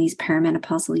during these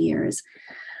perimenopausal years,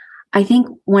 I think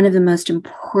one of the most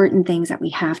important things that we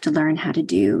have to learn how to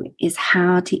do is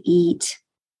how to eat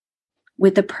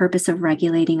with the purpose of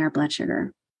regulating our blood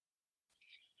sugar.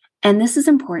 And this is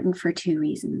important for two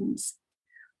reasons.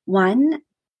 One,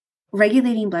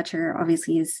 regulating blood sugar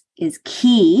obviously is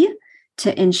key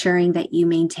to ensuring that you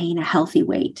maintain a healthy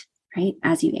weight, right,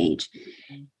 as you age.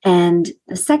 And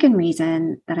the second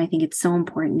reason that I think it's so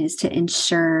important is to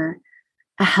ensure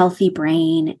a healthy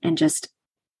brain and just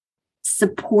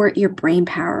support your brain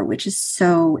power, which is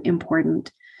so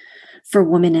important for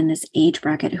women in this age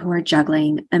bracket who are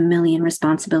juggling a million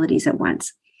responsibilities at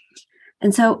once.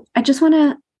 And so I just want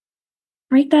to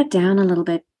break that down a little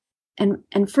bit and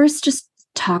first just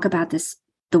talk about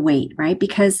the weight, right?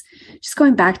 Because just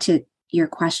going back to your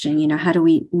question, how do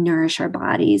we nourish our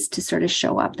bodies to sort of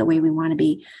show up the way we want to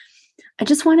be? I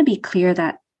just want to be clear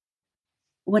that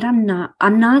I'm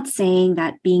not saying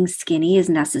that being skinny is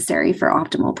necessary for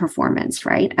optimal performance,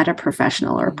 right? At a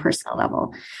professional or personal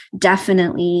level.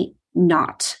 Definitely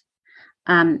not.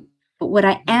 But what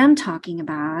I am talking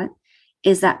about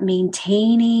is that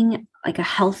maintaining like a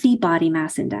healthy body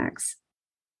mass index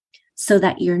so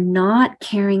that you're not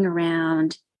carrying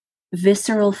around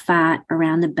visceral fat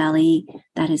around the belly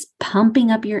that is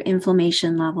pumping up your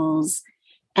inflammation levels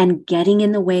and getting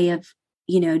in the way of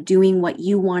doing what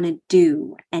you want to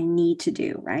do and need to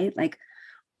do, right? Like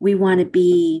we want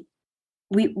to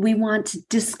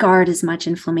discard as much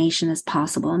inflammation as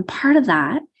possible. And part of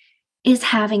that is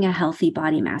having a healthy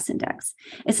body mass index.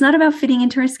 It's not about fitting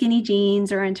into our skinny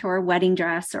jeans or into our wedding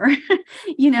dress or,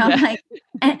 like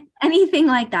anything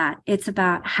like that. It's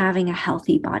about having a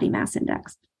healthy body mass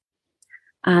index.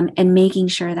 And making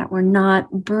sure that we're not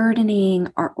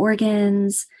burdening our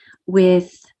organs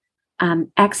with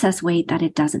excess weight that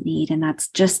it doesn't need. And that's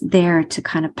just there to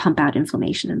kind of pump out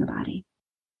inflammation in the body.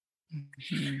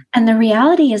 Mm-hmm. And the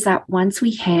reality is that once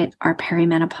we hit our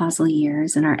perimenopausal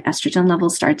years and our estrogen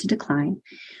levels start to decline,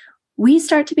 we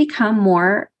start to become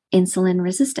more insulin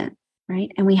resistant,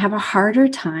 right? And we have a harder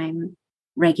time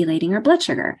regulating our blood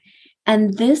sugar.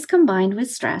 And this combined with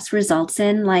stress results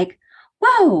in like,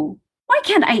 whoa, why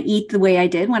can't I eat the way I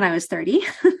did when I was 30?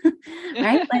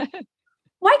 Right? Like,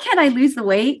 why can't I lose the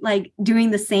weight, like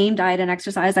doing the same diet and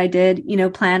exercise I did,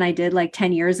 plan I did like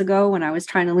 10 years ago when I was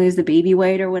trying to lose the baby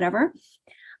weight or whatever.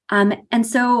 And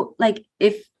so like,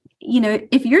 if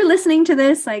you're listening to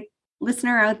this, like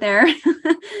listener out there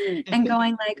and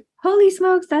going like, holy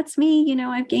smokes, that's me.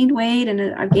 I've gained weight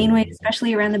and I've gained weight,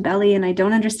 especially around the belly. And I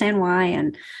don't understand why.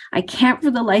 And I can't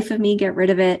for the life of me get rid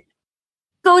of it.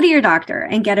 Go to your doctor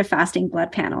and get a fasting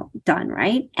blood panel done,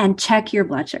 right? And check your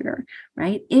blood sugar,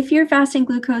 right? If your fasting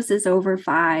glucose is over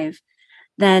 5,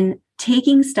 then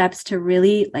taking steps to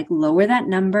really like lower that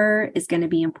number is going to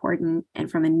be important. And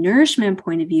from a nourishment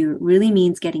point of view, it really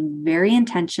means getting very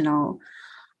intentional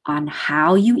on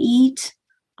how you eat,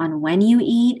 on when you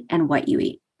eat, and what you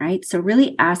eat, right? So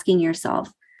really asking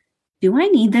yourself, do I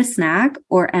need this snack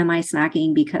or am I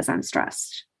snacking because I'm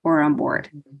stressed or I'm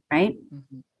bored, right?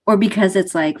 Mm-hmm. Or because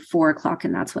it's like 4:00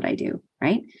 and that's what I do,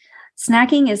 right?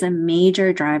 Snacking is a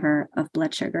major driver of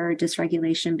blood sugar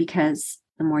dysregulation because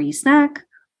the more you snack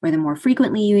or the more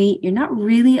frequently you eat, you're not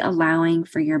really allowing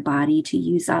for your body to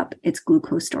use up its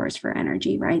glucose stores for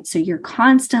energy, right? So you're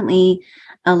constantly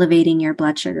elevating your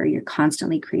blood sugar. You're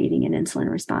constantly creating an insulin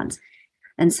response.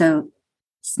 And so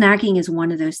snacking is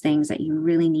one of those things that you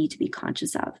really need to be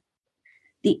conscious of.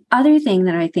 The other thing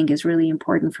that I think is really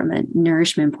important from a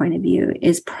nourishment point of view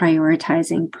is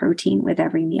prioritizing protein with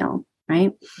every meal,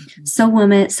 right?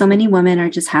 Mm-hmm. So many women are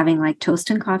just having like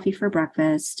toast and coffee for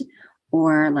breakfast,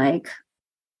 or like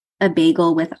a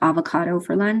bagel with avocado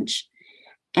for lunch.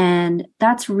 And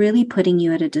that's really putting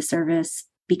you at a disservice,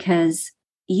 because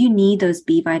you need those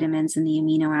B vitamins and the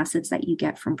amino acids that you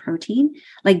get from protein,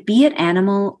 like be it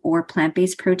animal or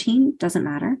plant-based protein, doesn't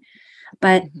matter.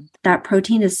 But that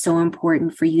protein is so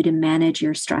important for you to manage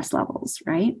your stress levels,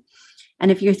 right?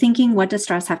 And if you're thinking, what does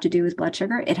stress have to do with blood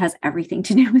sugar? It has everything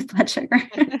to do with blood sugar,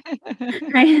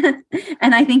 right?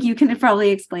 And I think you can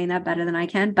probably explain that better than I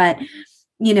can. But,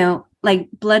 you know, like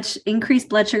increased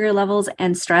blood sugar levels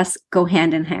and stress go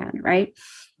hand in hand, right?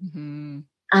 Mm-hmm.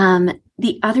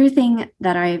 The other thing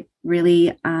that I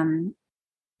really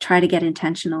try to get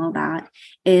intentional about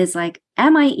is like,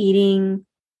 am I eating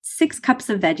 6 cups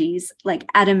of veggies, like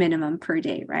at a minimum per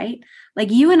day, right?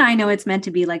 Like you and I know it's meant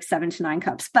to be like 7 to 9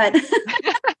 cups, but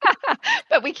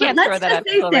but we can't throw that at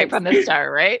people right from the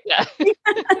start, right? Yeah.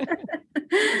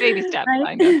 Baby steps, right?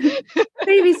 I know.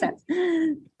 Baby steps.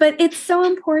 But it's so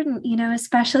important, you know,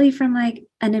 especially from like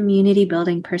an immunity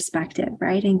building perspective,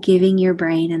 right? And giving your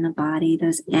brain and the body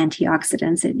those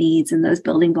antioxidants it needs and those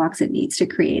building blocks it needs to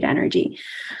create energy.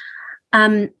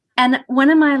 And one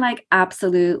of my like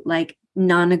absolute like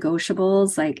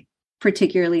non-negotiables, like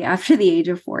particularly after the age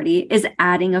of 40, is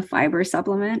adding a fiber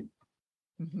supplement.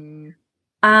 Mm-hmm.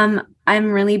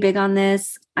 I'm really big on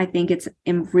this. I think it's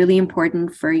really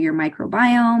important for your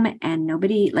microbiome,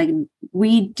 and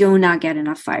we do not get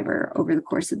enough fiber over the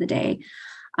course of the day.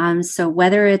 So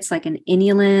whether it's like an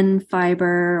inulin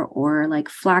fiber or like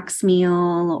flax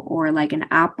meal or like an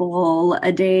apple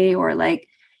a day, or like,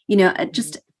 you know,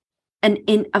 just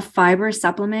in a fiber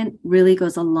supplement really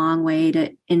goes a long way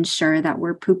to ensure that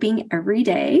we're pooping every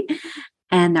day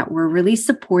and that we're really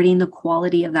supporting the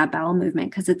quality of that bowel movement.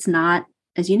 Because it's not,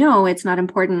 as you know, it's not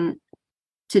important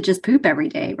to just poop every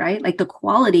day, right? Like the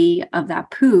quality of that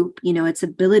poop, you know, its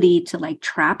ability to like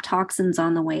trap toxins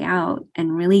on the way out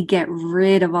and really get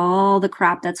rid of all the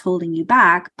crap that's holding you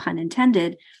back, pun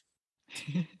intended,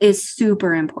 is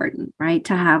super important, right?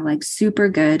 To have like super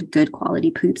good quality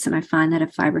poops. And I find that a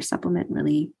fiber supplement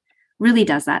really, really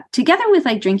does that, together with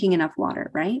like drinking enough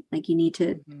water, right? Like you need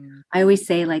to, I always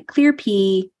say like clear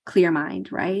pee, clear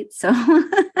mind, right? So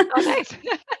nice.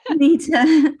 You need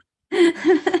to,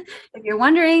 if you're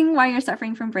wondering why you're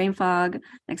suffering from brain fog,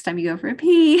 next time you go for a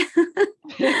pee,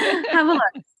 have a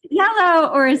look. Yellow,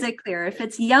 or is it clear? If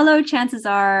it's yellow, chances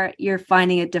are you're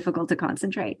finding it difficult to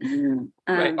concentrate.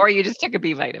 Right. Or you just took a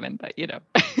B vitamin, but you know.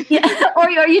 Yeah. Or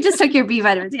you just took your B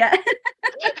vitamins. Yeah.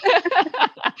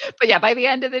 But yeah, by the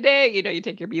end of the day, you know, you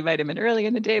take your B vitamin early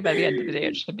in the day. By the end of the day,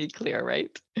 it should be clear,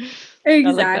 right?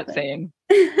 Exactly. I like that saying.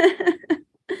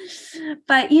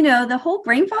 But, you know, the whole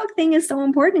brain fog thing is so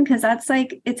important because that's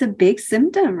like, it's a big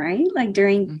symptom, right? Like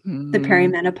during the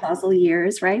perimenopausal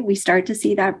years, right? We start to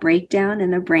see that breakdown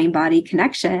in the brain body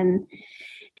connection.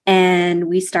 And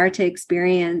we start to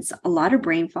experience a lot of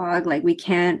brain fog. Like we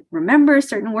can't remember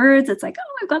certain words. It's like,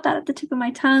 oh, I've got that at the tip of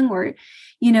my tongue, or,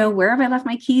 you know, where have I left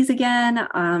my keys again?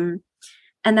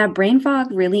 And that brain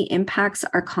fog really impacts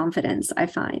our confidence, I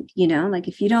find, you know, like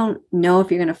if you don't know if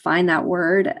you're going to find that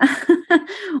word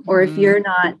or if you're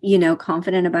not, you know,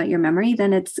 confident about your memory,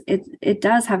 then it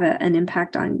does have an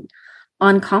impact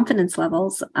on confidence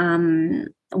levels,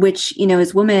 which, you know,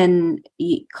 as women,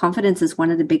 confidence is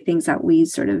one of the big things that we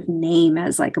sort of name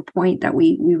as like a point that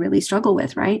we really struggle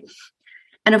with, right?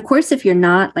 And of course, if you're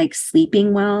not like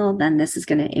sleeping well, then this is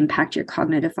going to impact your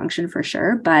cognitive function for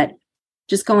sure. But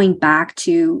just going back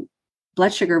to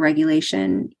blood sugar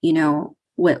regulation, you know,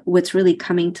 what's really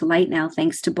coming to light now,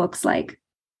 thanks to books like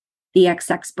The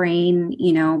XX Brain,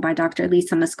 you know, by Dr.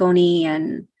 Lisa Mosconi,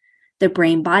 and The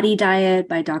Brain Body Diet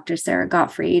by Dr. Sarah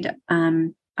Gottfried.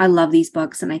 I love these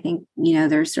books, and I think, you know,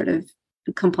 they're sort of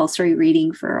compulsory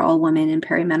reading for all women in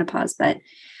perimenopause. But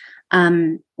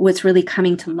what's really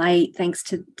coming to light, thanks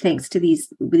to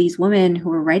these women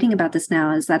who are writing about this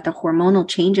now, is that the hormonal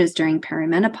changes during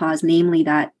perimenopause, namely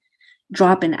that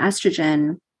drop in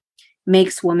estrogen,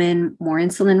 makes women more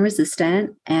insulin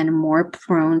resistant and more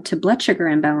prone to blood sugar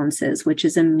imbalances, which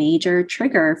is a major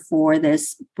trigger for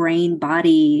this brain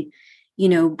body, you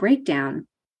know, breakdown.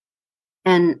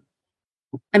 And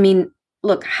I mean,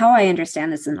 look, how I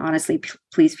understand this, and honestly,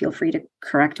 please feel free to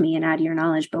correct me and add your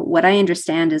knowledge, but what I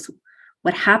understand is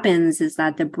what happens is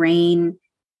that the brain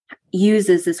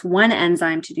uses this one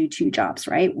enzyme to do 2 jobs,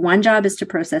 right? One job is to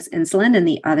process insulin, and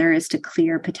the other is to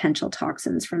clear potential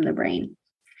toxins from the brain.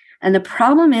 And the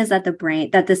problem is that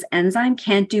this enzyme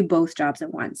can't do both jobs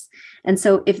at once. And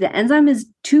so if the enzyme is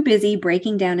too busy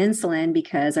breaking down insulin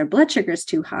because our blood sugar is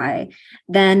too high,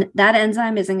 then that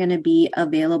enzyme isn't going to be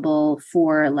available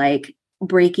for like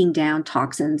breaking down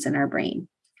toxins in our brain.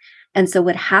 And so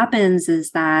what happens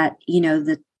is that,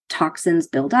 the toxins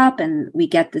build up and we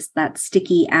get that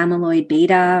sticky amyloid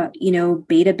beta,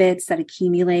 beta bits that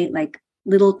accumulate like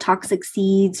little toxic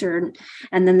seeds, and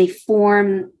then they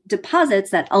form deposits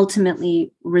that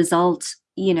ultimately result,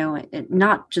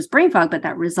 not just brain fog, but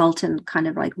that result in kind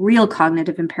of like real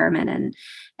cognitive impairment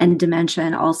and dementia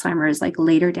and Alzheimer's like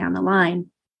later down the line.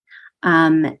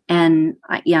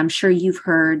 I'm sure you've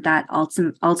heard that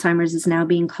Alzheimer's is now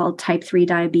being called type 3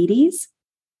 diabetes.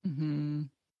 Mm-hmm.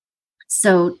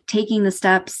 So taking the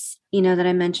steps, that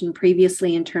I mentioned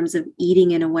previously in terms of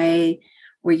eating in a way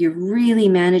where you're really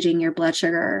managing your blood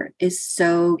sugar is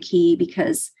so key,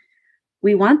 because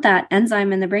we want that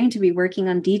enzyme in the brain to be working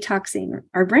on detoxing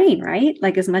our brain, right?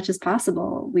 Like as much as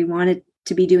possible. We want it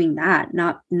to be doing that,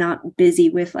 not busy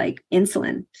with like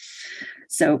insulin.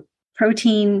 So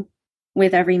protein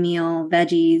with every meal,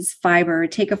 veggies, fiber,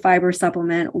 take a fiber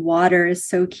supplement, water is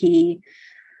so key.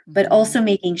 But also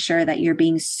making sure that you're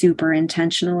being super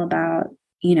intentional about,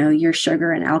 your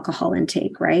sugar and alcohol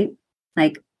intake, right?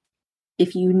 Like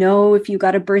if you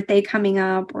got a birthday coming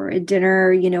up or a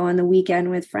dinner, on the weekend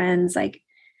with friends, like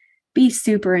be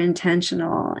super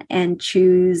intentional and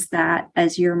choose that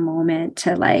as your moment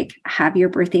to like have your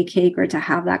birthday cake or to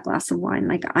have that glass of wine.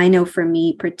 Like I know for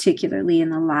me, particularly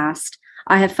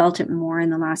I have felt it more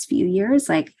in the last few years,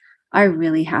 like I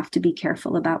really have to be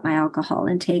careful about my alcohol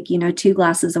intake, 2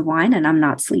 glasses of wine and I'm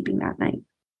not sleeping that night.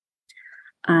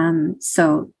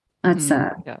 So that's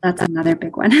another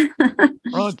big one.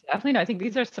 Oh, definitely. No, I think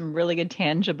these are some really good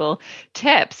tangible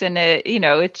tips. And,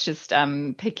 it's just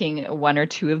picking one or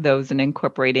two of those and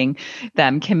incorporating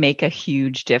them can make a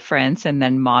huge difference. And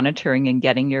then monitoring and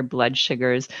getting your blood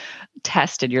sugars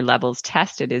tested, your levels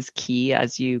tested is key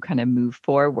as you kind of move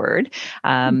forward.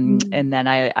 And then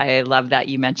I love that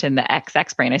you mentioned the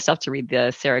XX brain. I still have to read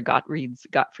the Sarah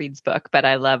Gottfried's book, but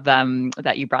I love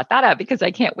that you brought that up because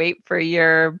I can't wait for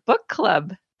your book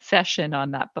club session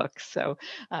on that book. So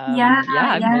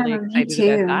I'm really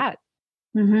excited about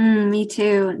that. Me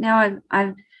too. Now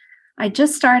I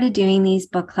just started doing these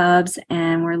book clubs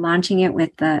and we're launching it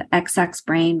with the XX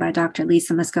Brain by Dr.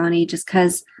 Lisa Mosconi, just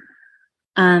because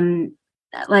I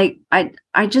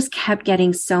just kept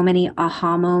getting so many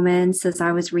aha moments as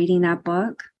I was reading that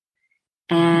book.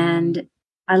 And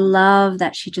I love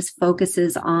that she just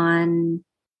focuses on,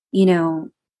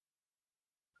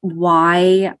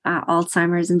 why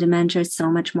Alzheimer's and dementia is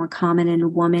so much more common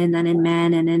in women than in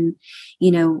men, and in,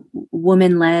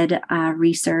 woman-led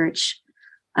research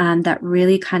that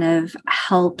really kind of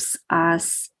helps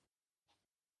us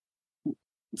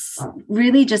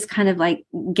really just kind of like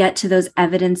get to those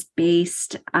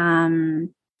evidence-based, diet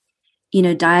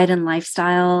and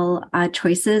lifestyle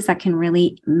choices that can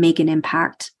really make an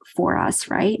impact for us,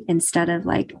 right? Instead of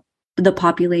like the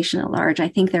population at large. I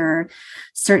think there are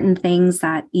certain things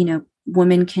that,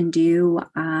 women can do,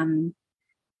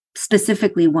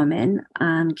 specifically women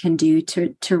can do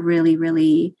to really,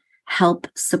 really help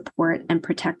support and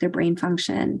protect their brain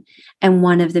function. And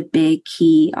one of the big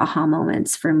key aha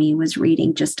moments for me was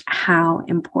reading just how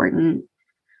important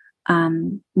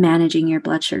managing your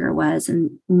blood sugar was,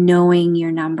 and knowing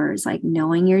your numbers, like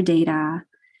knowing your data,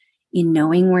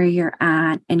 knowing where you're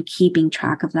at and keeping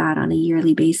track of that on a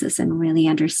yearly basis, and really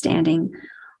understanding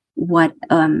what,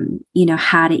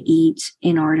 how to eat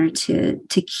in order to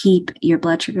keep your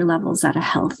blood sugar levels at a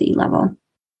healthy level.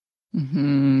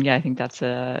 Yeah, I think that's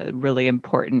a really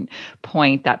important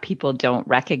point that people don't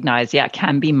recognize. Yeah, it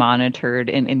can be monitored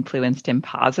and influenced in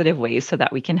positive ways so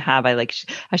that we can have, as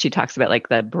she talks about, like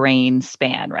the brain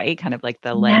span, right? Kind of like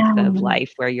the length of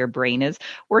life where your brain is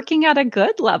working at a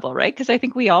good level, right? Because I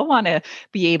think we all want to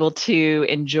be able to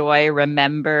enjoy,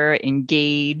 remember,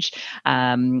 engage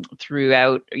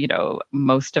throughout,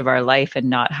 most of our life, and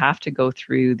not have to go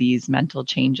through these mental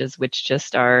changes, which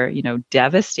just are,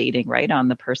 devastating, right, on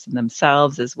the person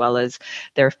themselves as well as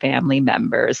their family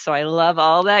members. So I love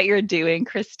all that you're doing,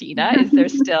 Cristina. Is there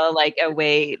still like a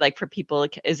way, like for people,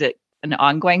 is it an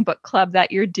ongoing book club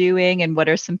that you're doing? And what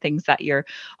are some things that you're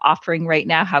offering right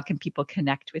now? How can people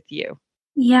connect with you?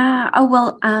 Yeah. Oh,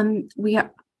 well,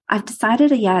 I've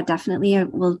decided, definitely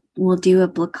we'll do a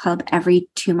book club every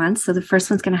 2 months. So the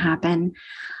first one's going to happen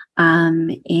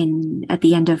at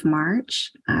the end of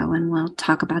March, when we'll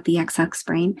talk about the XX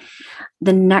brain.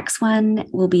 The next one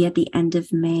will be at the end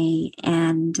of May,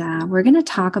 and we're going to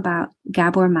talk about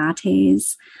Gabor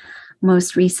Mate's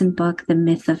most recent book, The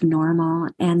Myth of Normal.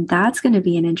 And that's going to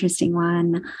be an interesting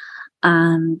one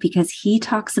because he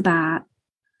talks about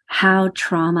how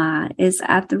trauma is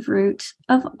at the root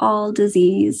of all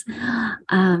disease.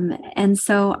 And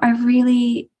so I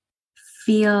really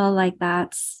feel like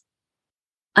that's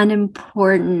an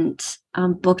important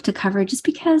book to cover just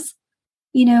because,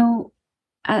 and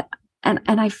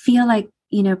I feel like,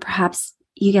 perhaps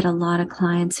you get a lot of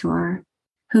clients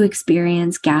who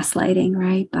experience gaslighting,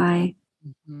 right? By,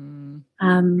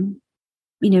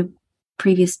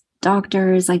 previous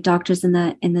doctors, like doctors in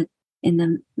the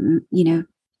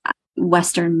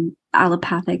Western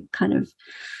allopathic kind of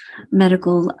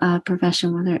medical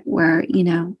profession where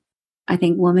I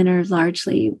think women are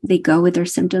they go with their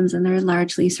symptoms and they're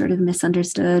largely sort of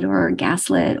misunderstood or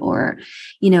gaslit or,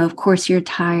 of course you're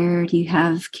tired, you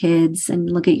have kids and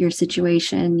look at your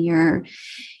situation.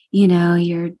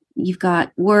 You've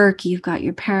got work, you've got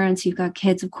your parents, you've got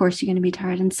kids, of course you're going to be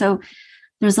tired. And so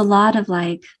there's a lot of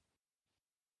women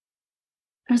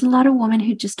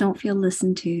who just don't feel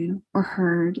listened to or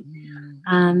heard.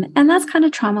 And that's kind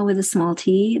of trauma with a small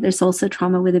T. There's also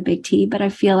trauma with a big T, but I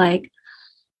feel like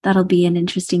that'll be an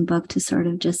interesting book to sort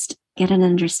of just get an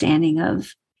understanding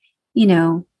of,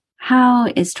 how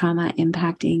is trauma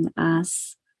impacting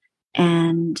us?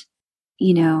 And,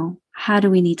 how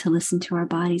do we need to listen to our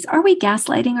bodies? Are we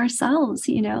gaslighting ourselves?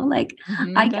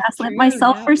 I gaslit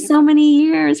myself for so many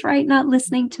years, right? Not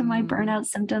listening to my burnout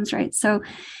symptoms, right? So,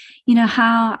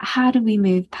 how do we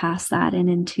move past that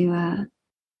and into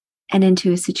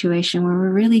a situation where we're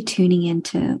really tuning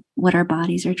into what our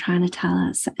bodies are trying to tell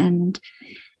us and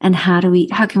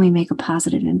how can we make a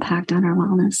positive impact on our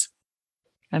wellness?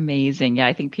 Amazing. Yeah,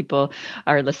 I think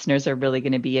our listeners are really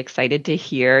going to be excited to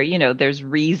hear, there's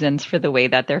reasons for the way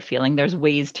that they're feeling. There's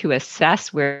ways to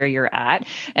assess where you're at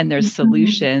and there's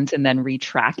solutions and then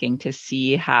retracking to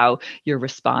see how you're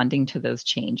responding to those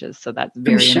changes. So that's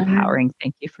very empowering.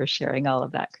 Thank you for sharing all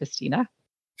of that, Cristina.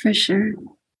 For sure.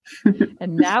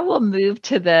 And now we'll move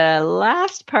to the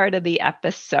last part of the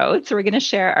episode. So we're going to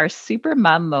share our super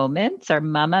mom moments, our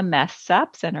mama mess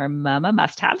ups, and our mama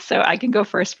must have. So I can go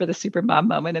first for the super mom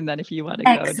moment. And then if you want to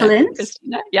go next,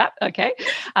 Cristina. Yeah. Okay.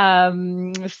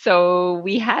 So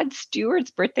we had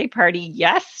Stuart's birthday party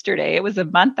yesterday. It was a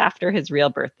month after his real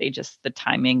birthday, just the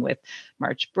timing with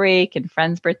March break and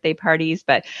friends' birthday parties.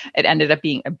 But it ended up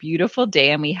being a beautiful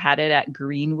day and we had it at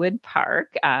Greenwood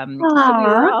Park. So we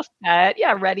were all set.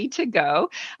 Yeah. Ready to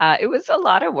go. It was a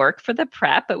lot of work for the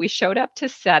prep, but we showed up to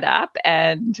set up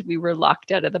and we were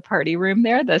locked out of the party room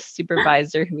there. The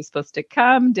supervisor who was supposed to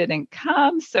come didn't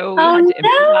come. So we had to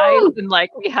improvise and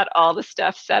we had all the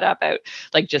stuff set up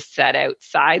just set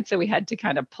outside. So we had to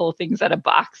kind of pull things out of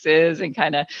boxes and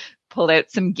kind of pulled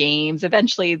out some games.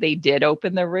 Eventually they did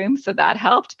open the room, so that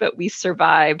helped, but we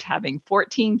survived having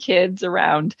 14 kids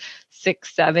around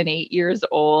 6, 7, 8 years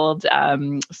old.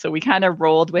 So we kind of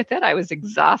rolled with it. I was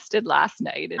exhausted last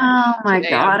night. And oh my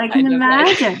God, I can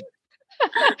imagine.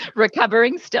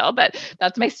 Recovering still, but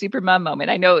that's my super mom moment.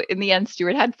 I know in the end,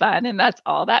 Stuart had fun and that's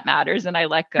all that matters. And I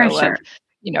let go of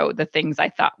the things I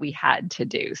thought we had to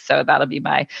do. So that'll be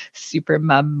my super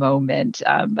mom moment.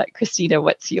 But Cristina,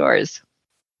 what's yours?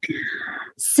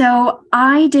 So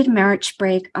I did March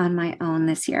break on my own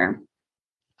this year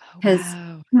because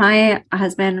my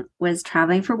husband was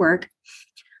traveling for work.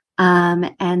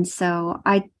 And so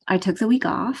I took the week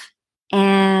off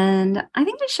and I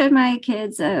think I showed my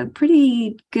kids a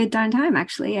pretty good darn time.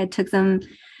 Actually, I took them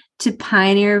to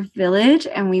Pioneer Village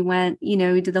and we went,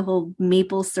 we did the whole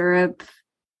maple syrup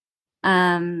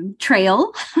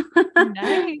trail.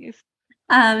 Nice.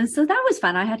 So that was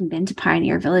fun. I hadn't been to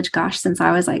Pioneer Village, since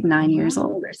I was 9 years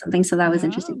old or something. So that was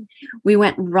interesting. We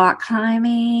went rock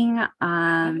climbing.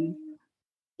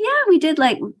 We did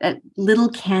Little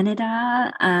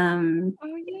Canada. A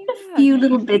few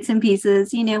little bits and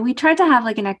pieces. We tried to have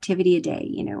an activity a day,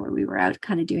 where we were out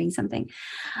kind of doing something.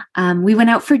 We went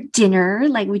out for dinner.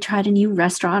 We tried a new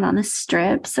restaurant on the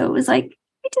Strip. So it was it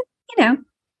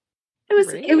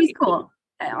was cool.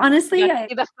 Honestly, you're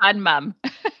the fun mom.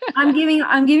 I'm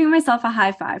giving myself a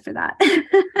high 5 for that.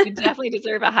 You definitely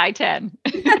deserve a high 10.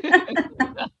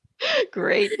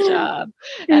 Great job.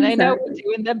 And I know we're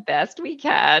doing the best we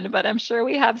can, but I'm sure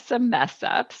we have some mess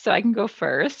ups. So I can go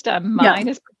first. Mine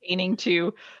is pertaining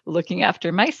to looking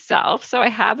after myself. So I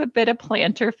have a bit of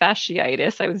plantar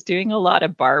fasciitis. I was doing a lot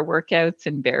of bar workouts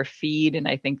and bare feet, and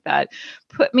I think that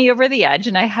put me over the edge.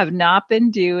 And I have not been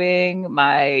doing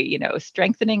my,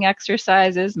 strengthening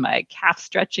exercises, my calf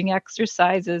stretching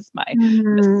exercises, my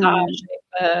massaging,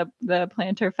 the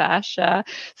plantar fascia.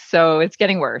 So it's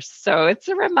getting worse. So it's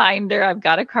a reminder. I've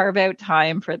got to carve out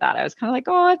time for that. I was kind of like,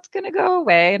 oh, it's going to go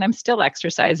away. And I'm still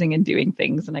exercising and doing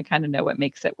things. And I kind of know what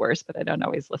makes it worse, but I don't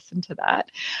always listen to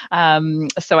that.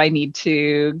 So I need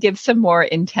to give some more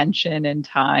intention and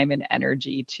time and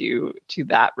energy to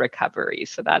that recovery.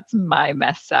 So that's my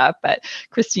mess up. But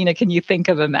Cristina, can you think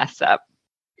of a mess up?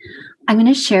 I'm going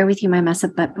to share with you my mess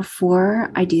up. But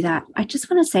before I do that, I just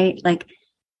want to say, like,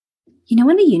 you know,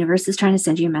 when the universe is trying to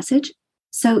send you a message.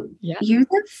 So you're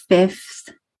the fifth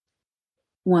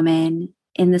woman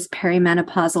in this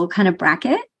perimenopausal kind of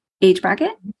age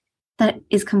bracket, that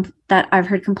is that I've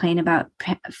heard complain about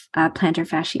plantar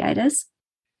fasciitis.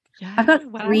 Yeah, I've got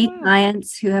 3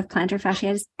 clients who have plantar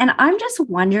fasciitis, and I'm just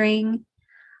wondering,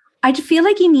 I feel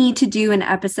like you need to do an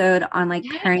episode on like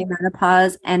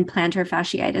perimenopause and plantar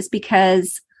fasciitis,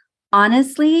 because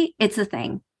honestly, it's a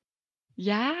thing.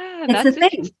 Yeah, that's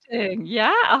interesting.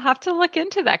 Yeah, I'll have to look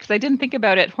into that because I didn't think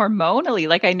about it hormonally.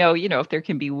 Like I know, if there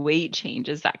can be weight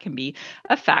changes, that can be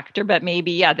a factor, but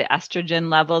maybe, the estrogen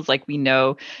levels, like we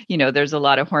know, there's a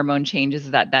lot of hormone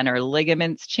changes that then our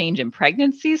ligaments change in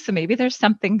pregnancy. So maybe there's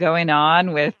something going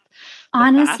on with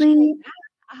honestly.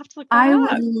 I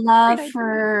would love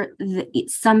for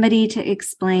somebody to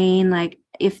explain, like,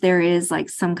 if there is like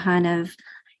some kind of,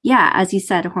 as you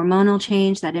said, a hormonal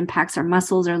change that impacts our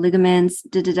muscles, our ligaments,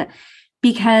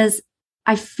 because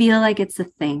I feel like it's a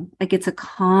thing, like it's a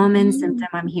common symptom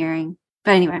I'm hearing.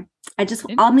 But anyway,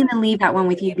 I'm going to leave that one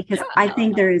with you, because I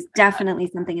think there is definitely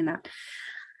something in that.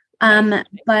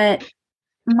 But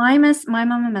my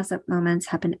mama mess up moments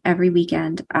happen every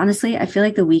weekend. Honestly, I feel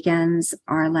like the weekends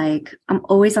are like, I'm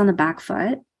always on the back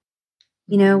foot.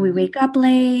 We wake up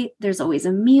late. There's always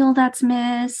a meal that's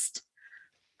missed.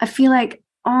 I feel like,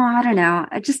 I don't know.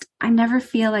 I never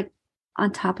feel like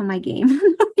on top of my game on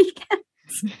the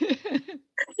weekends.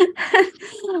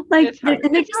 Like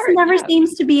there just never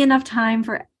seems to be enough time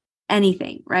for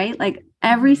anything, right? Like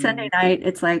every Sunday night,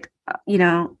 it's like,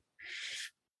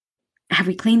 have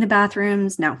we cleaned the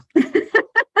bathrooms? No.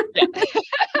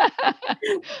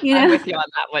 I'm with you on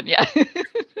that one. Yeah.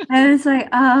 And it's like,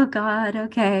 oh God,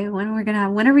 okay. When are we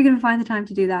going to find the time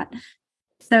to do that?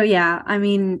 So I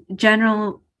mean,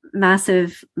 general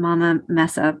massive mama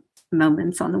mess up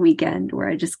moments on the weekend where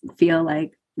I just feel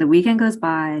like the weekend goes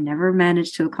by, I never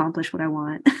managed to accomplish what I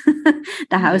want.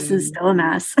 The house is still a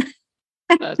mess.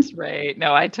 That's right.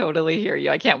 No, I totally hear you.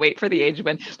 I can't wait for the age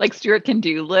when, like, Stuart can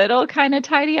do little kind of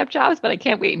tidy up jobs, but I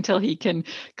can't wait until he can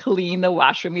clean the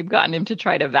washroom. We've gotten him to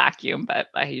try to vacuum, but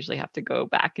I usually have to go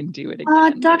back and do it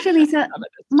again. Dr. Lisa,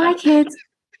 my kids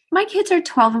are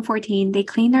 12 and 14.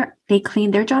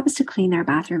 Their job is to clean their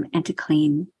bathroom and to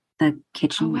clean the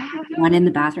kitchen, one in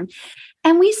the bathroom.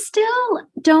 And we still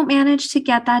don't manage to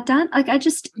get that done. Like, I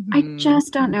just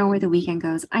don't know where the weekend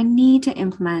goes. I need to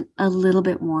implement a little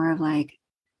bit more of, like,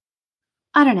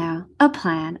 I don't know, a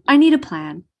plan. I need a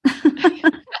plan.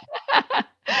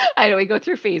 I know we go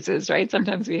through phases, right?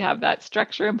 Sometimes we have that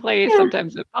structure in place.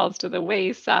 Sometimes it falls to the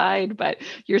wayside, but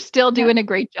you're still doing a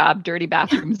great job, dirty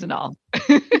bathrooms and all.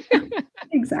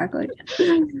 Exactly.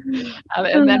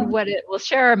 And then we'll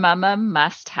share our mama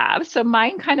must have. So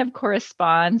mine kind of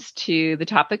corresponds to the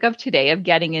topic of today of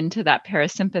getting into that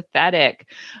parasympathetic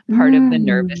part of the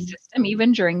nervous system,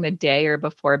 even during the day or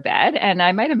before bed. And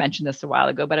I might have mentioned this a while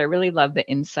ago, but I really love the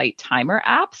Insight Timer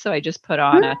app. So I just put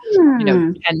on a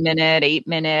 10-minute,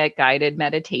 8-minute guided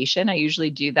meditation. I usually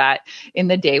do that in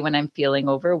the day when I'm feeling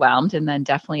overwhelmed. And then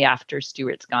definitely after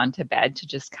Stuart's gone to bed to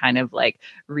just kind of like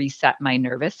reset my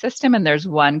nervous system. And there's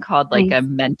one called like a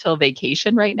mental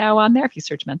vacation right now on there. If you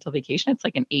search mental vacation, it's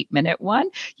like an 8-minute one.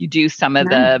 You do some of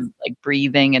the like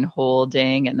breathing and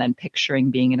holding and then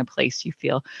picturing being in a place you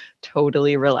feel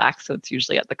totally relaxed. So it's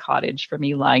usually at the cottage for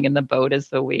me, lying in the boat as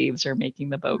the waves are making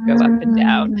the boat go up and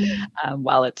down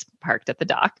while it's parked at the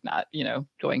dock, not,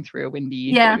 going through a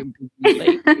windy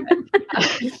lake.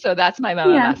 So that's my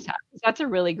mama must have. That's a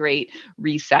really great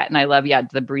reset. And I love,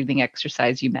 the breathing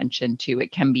exercise you mentioned too.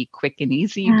 It can be quick and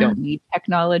easy. You don't need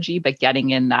technology, but getting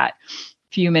in that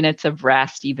few minutes of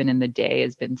rest, even in the day,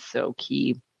 has been so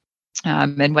key.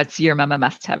 And what's your mama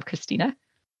must have, Cristina?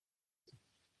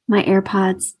 My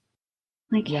AirPods.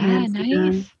 Like,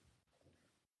 nice.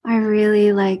 I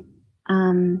really like,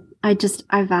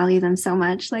 I value them so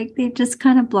much. Like, they just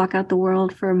kind of block out the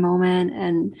world for a moment.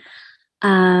 And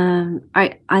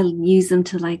I use them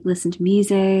to like listen to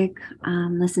music,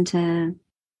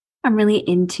 I'm really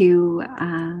into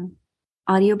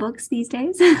audiobooks these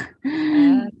days. So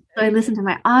I listen to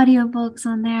my audiobooks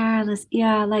on there.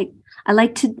 I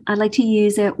like to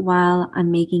use it while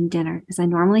I'm making dinner, because I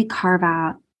normally carve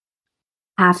out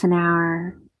half an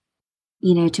hour,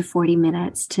 to 40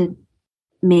 minutes to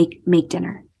make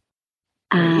dinner.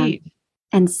 Great.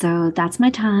 And so that's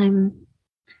my time.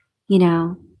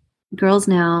 Girls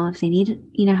know if they need,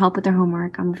 help with their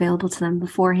homework, I'm available to them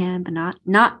beforehand, but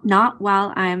not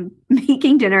while I'm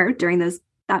making dinner during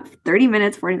that 30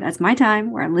 minutes, 40 minutes. That's my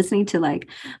time where I'm listening to like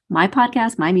my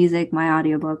podcast, my music, my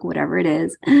audiobook, whatever it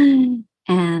is. And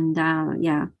my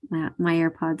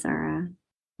AirPods are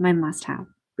my must have.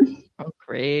 Oh,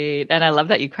 great. And I love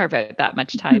that you carve out that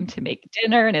much time to make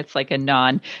dinner and it's like a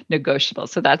non-negotiable.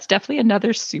 So that's definitely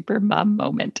another super mom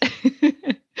moment.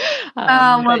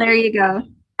 There you go.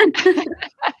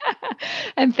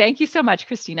 And thank you so much,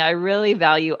 Cristina. I really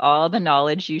value all the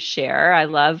knowledge you share. I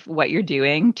love what you're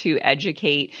doing to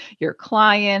educate your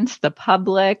clients, the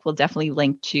public. We'll definitely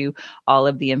link to all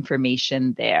of the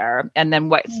information there. And then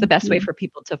what's the best way for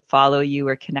people to follow you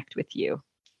or connect with you?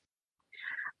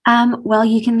 Well,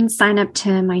 you can sign up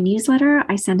to my newsletter.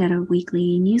 I send out a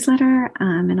weekly newsletter,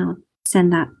 and I'll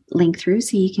send that link through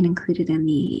so you can include it in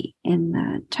the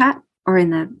chat or in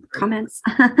the comments.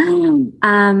 I'm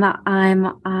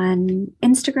on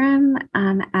Instagram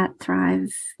at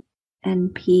Thrive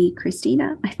NP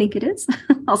Cristina, I think it is.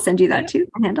 I'll send you that too,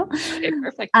 handle. Okay,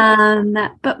 perfect.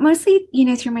 But mostly,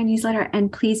 through my newsletter,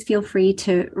 and please feel free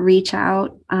to reach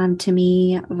out to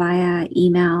me via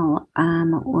email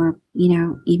or,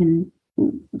 even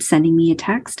sending me a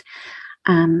text.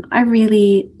 I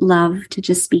really love to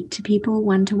just speak to people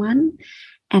one-to-one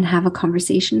and have a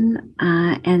conversation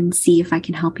and see if I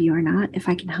can help you or not. If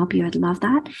I can help you, I'd love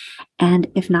that. And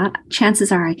if not,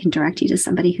 chances are I can direct you to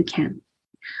somebody who can.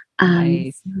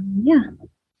 Nice. Yeah.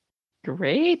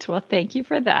 Great. Well, thank you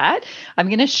for that. I'm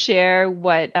going to share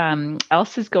what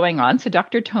else is going on. So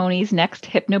Dr. Tony's next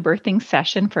hypnobirthing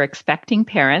session for expecting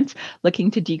parents looking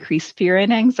to decrease fear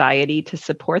and anxiety to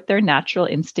support their natural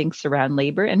instincts around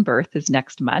labor and birth is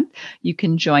next month. You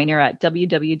can join her at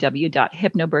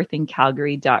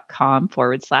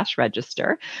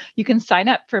www.hypnobirthingcalgary.com/register. You can sign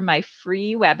up for my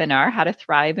free webinar, How to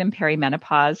Thrive in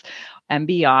Perimenopause and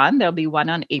Beyond. There'll be one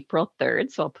on April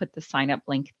 3rd. So I'll put the sign up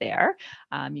link there.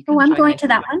 You can I'm going to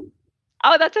that one.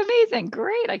 Oh, that's amazing.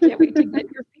 Great. I can't wait to get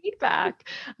your feedback.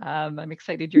 I'm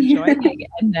excited you're joining.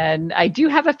 And then I do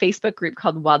have a Facebook group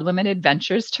called Wild Women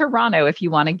Adventures Toronto if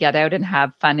you want to get out and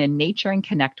have fun in nature and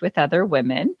connect with other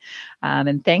women.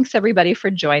 And thanks everybody for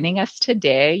joining us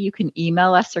today. You can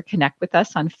email us or connect with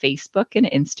us on Facebook and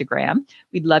Instagram.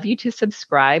 We'd love you to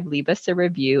subscribe, leave us a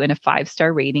review and a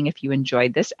 5-star rating if you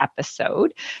enjoyed this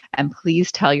episode. And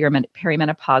please tell your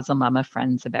perimenopausal mama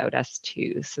friends about us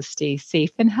too. So stay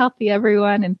safe and healthy, everyone.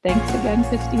 And thanks again,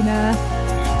 Cristina.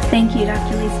 Thank you,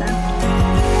 Dr. Lisa.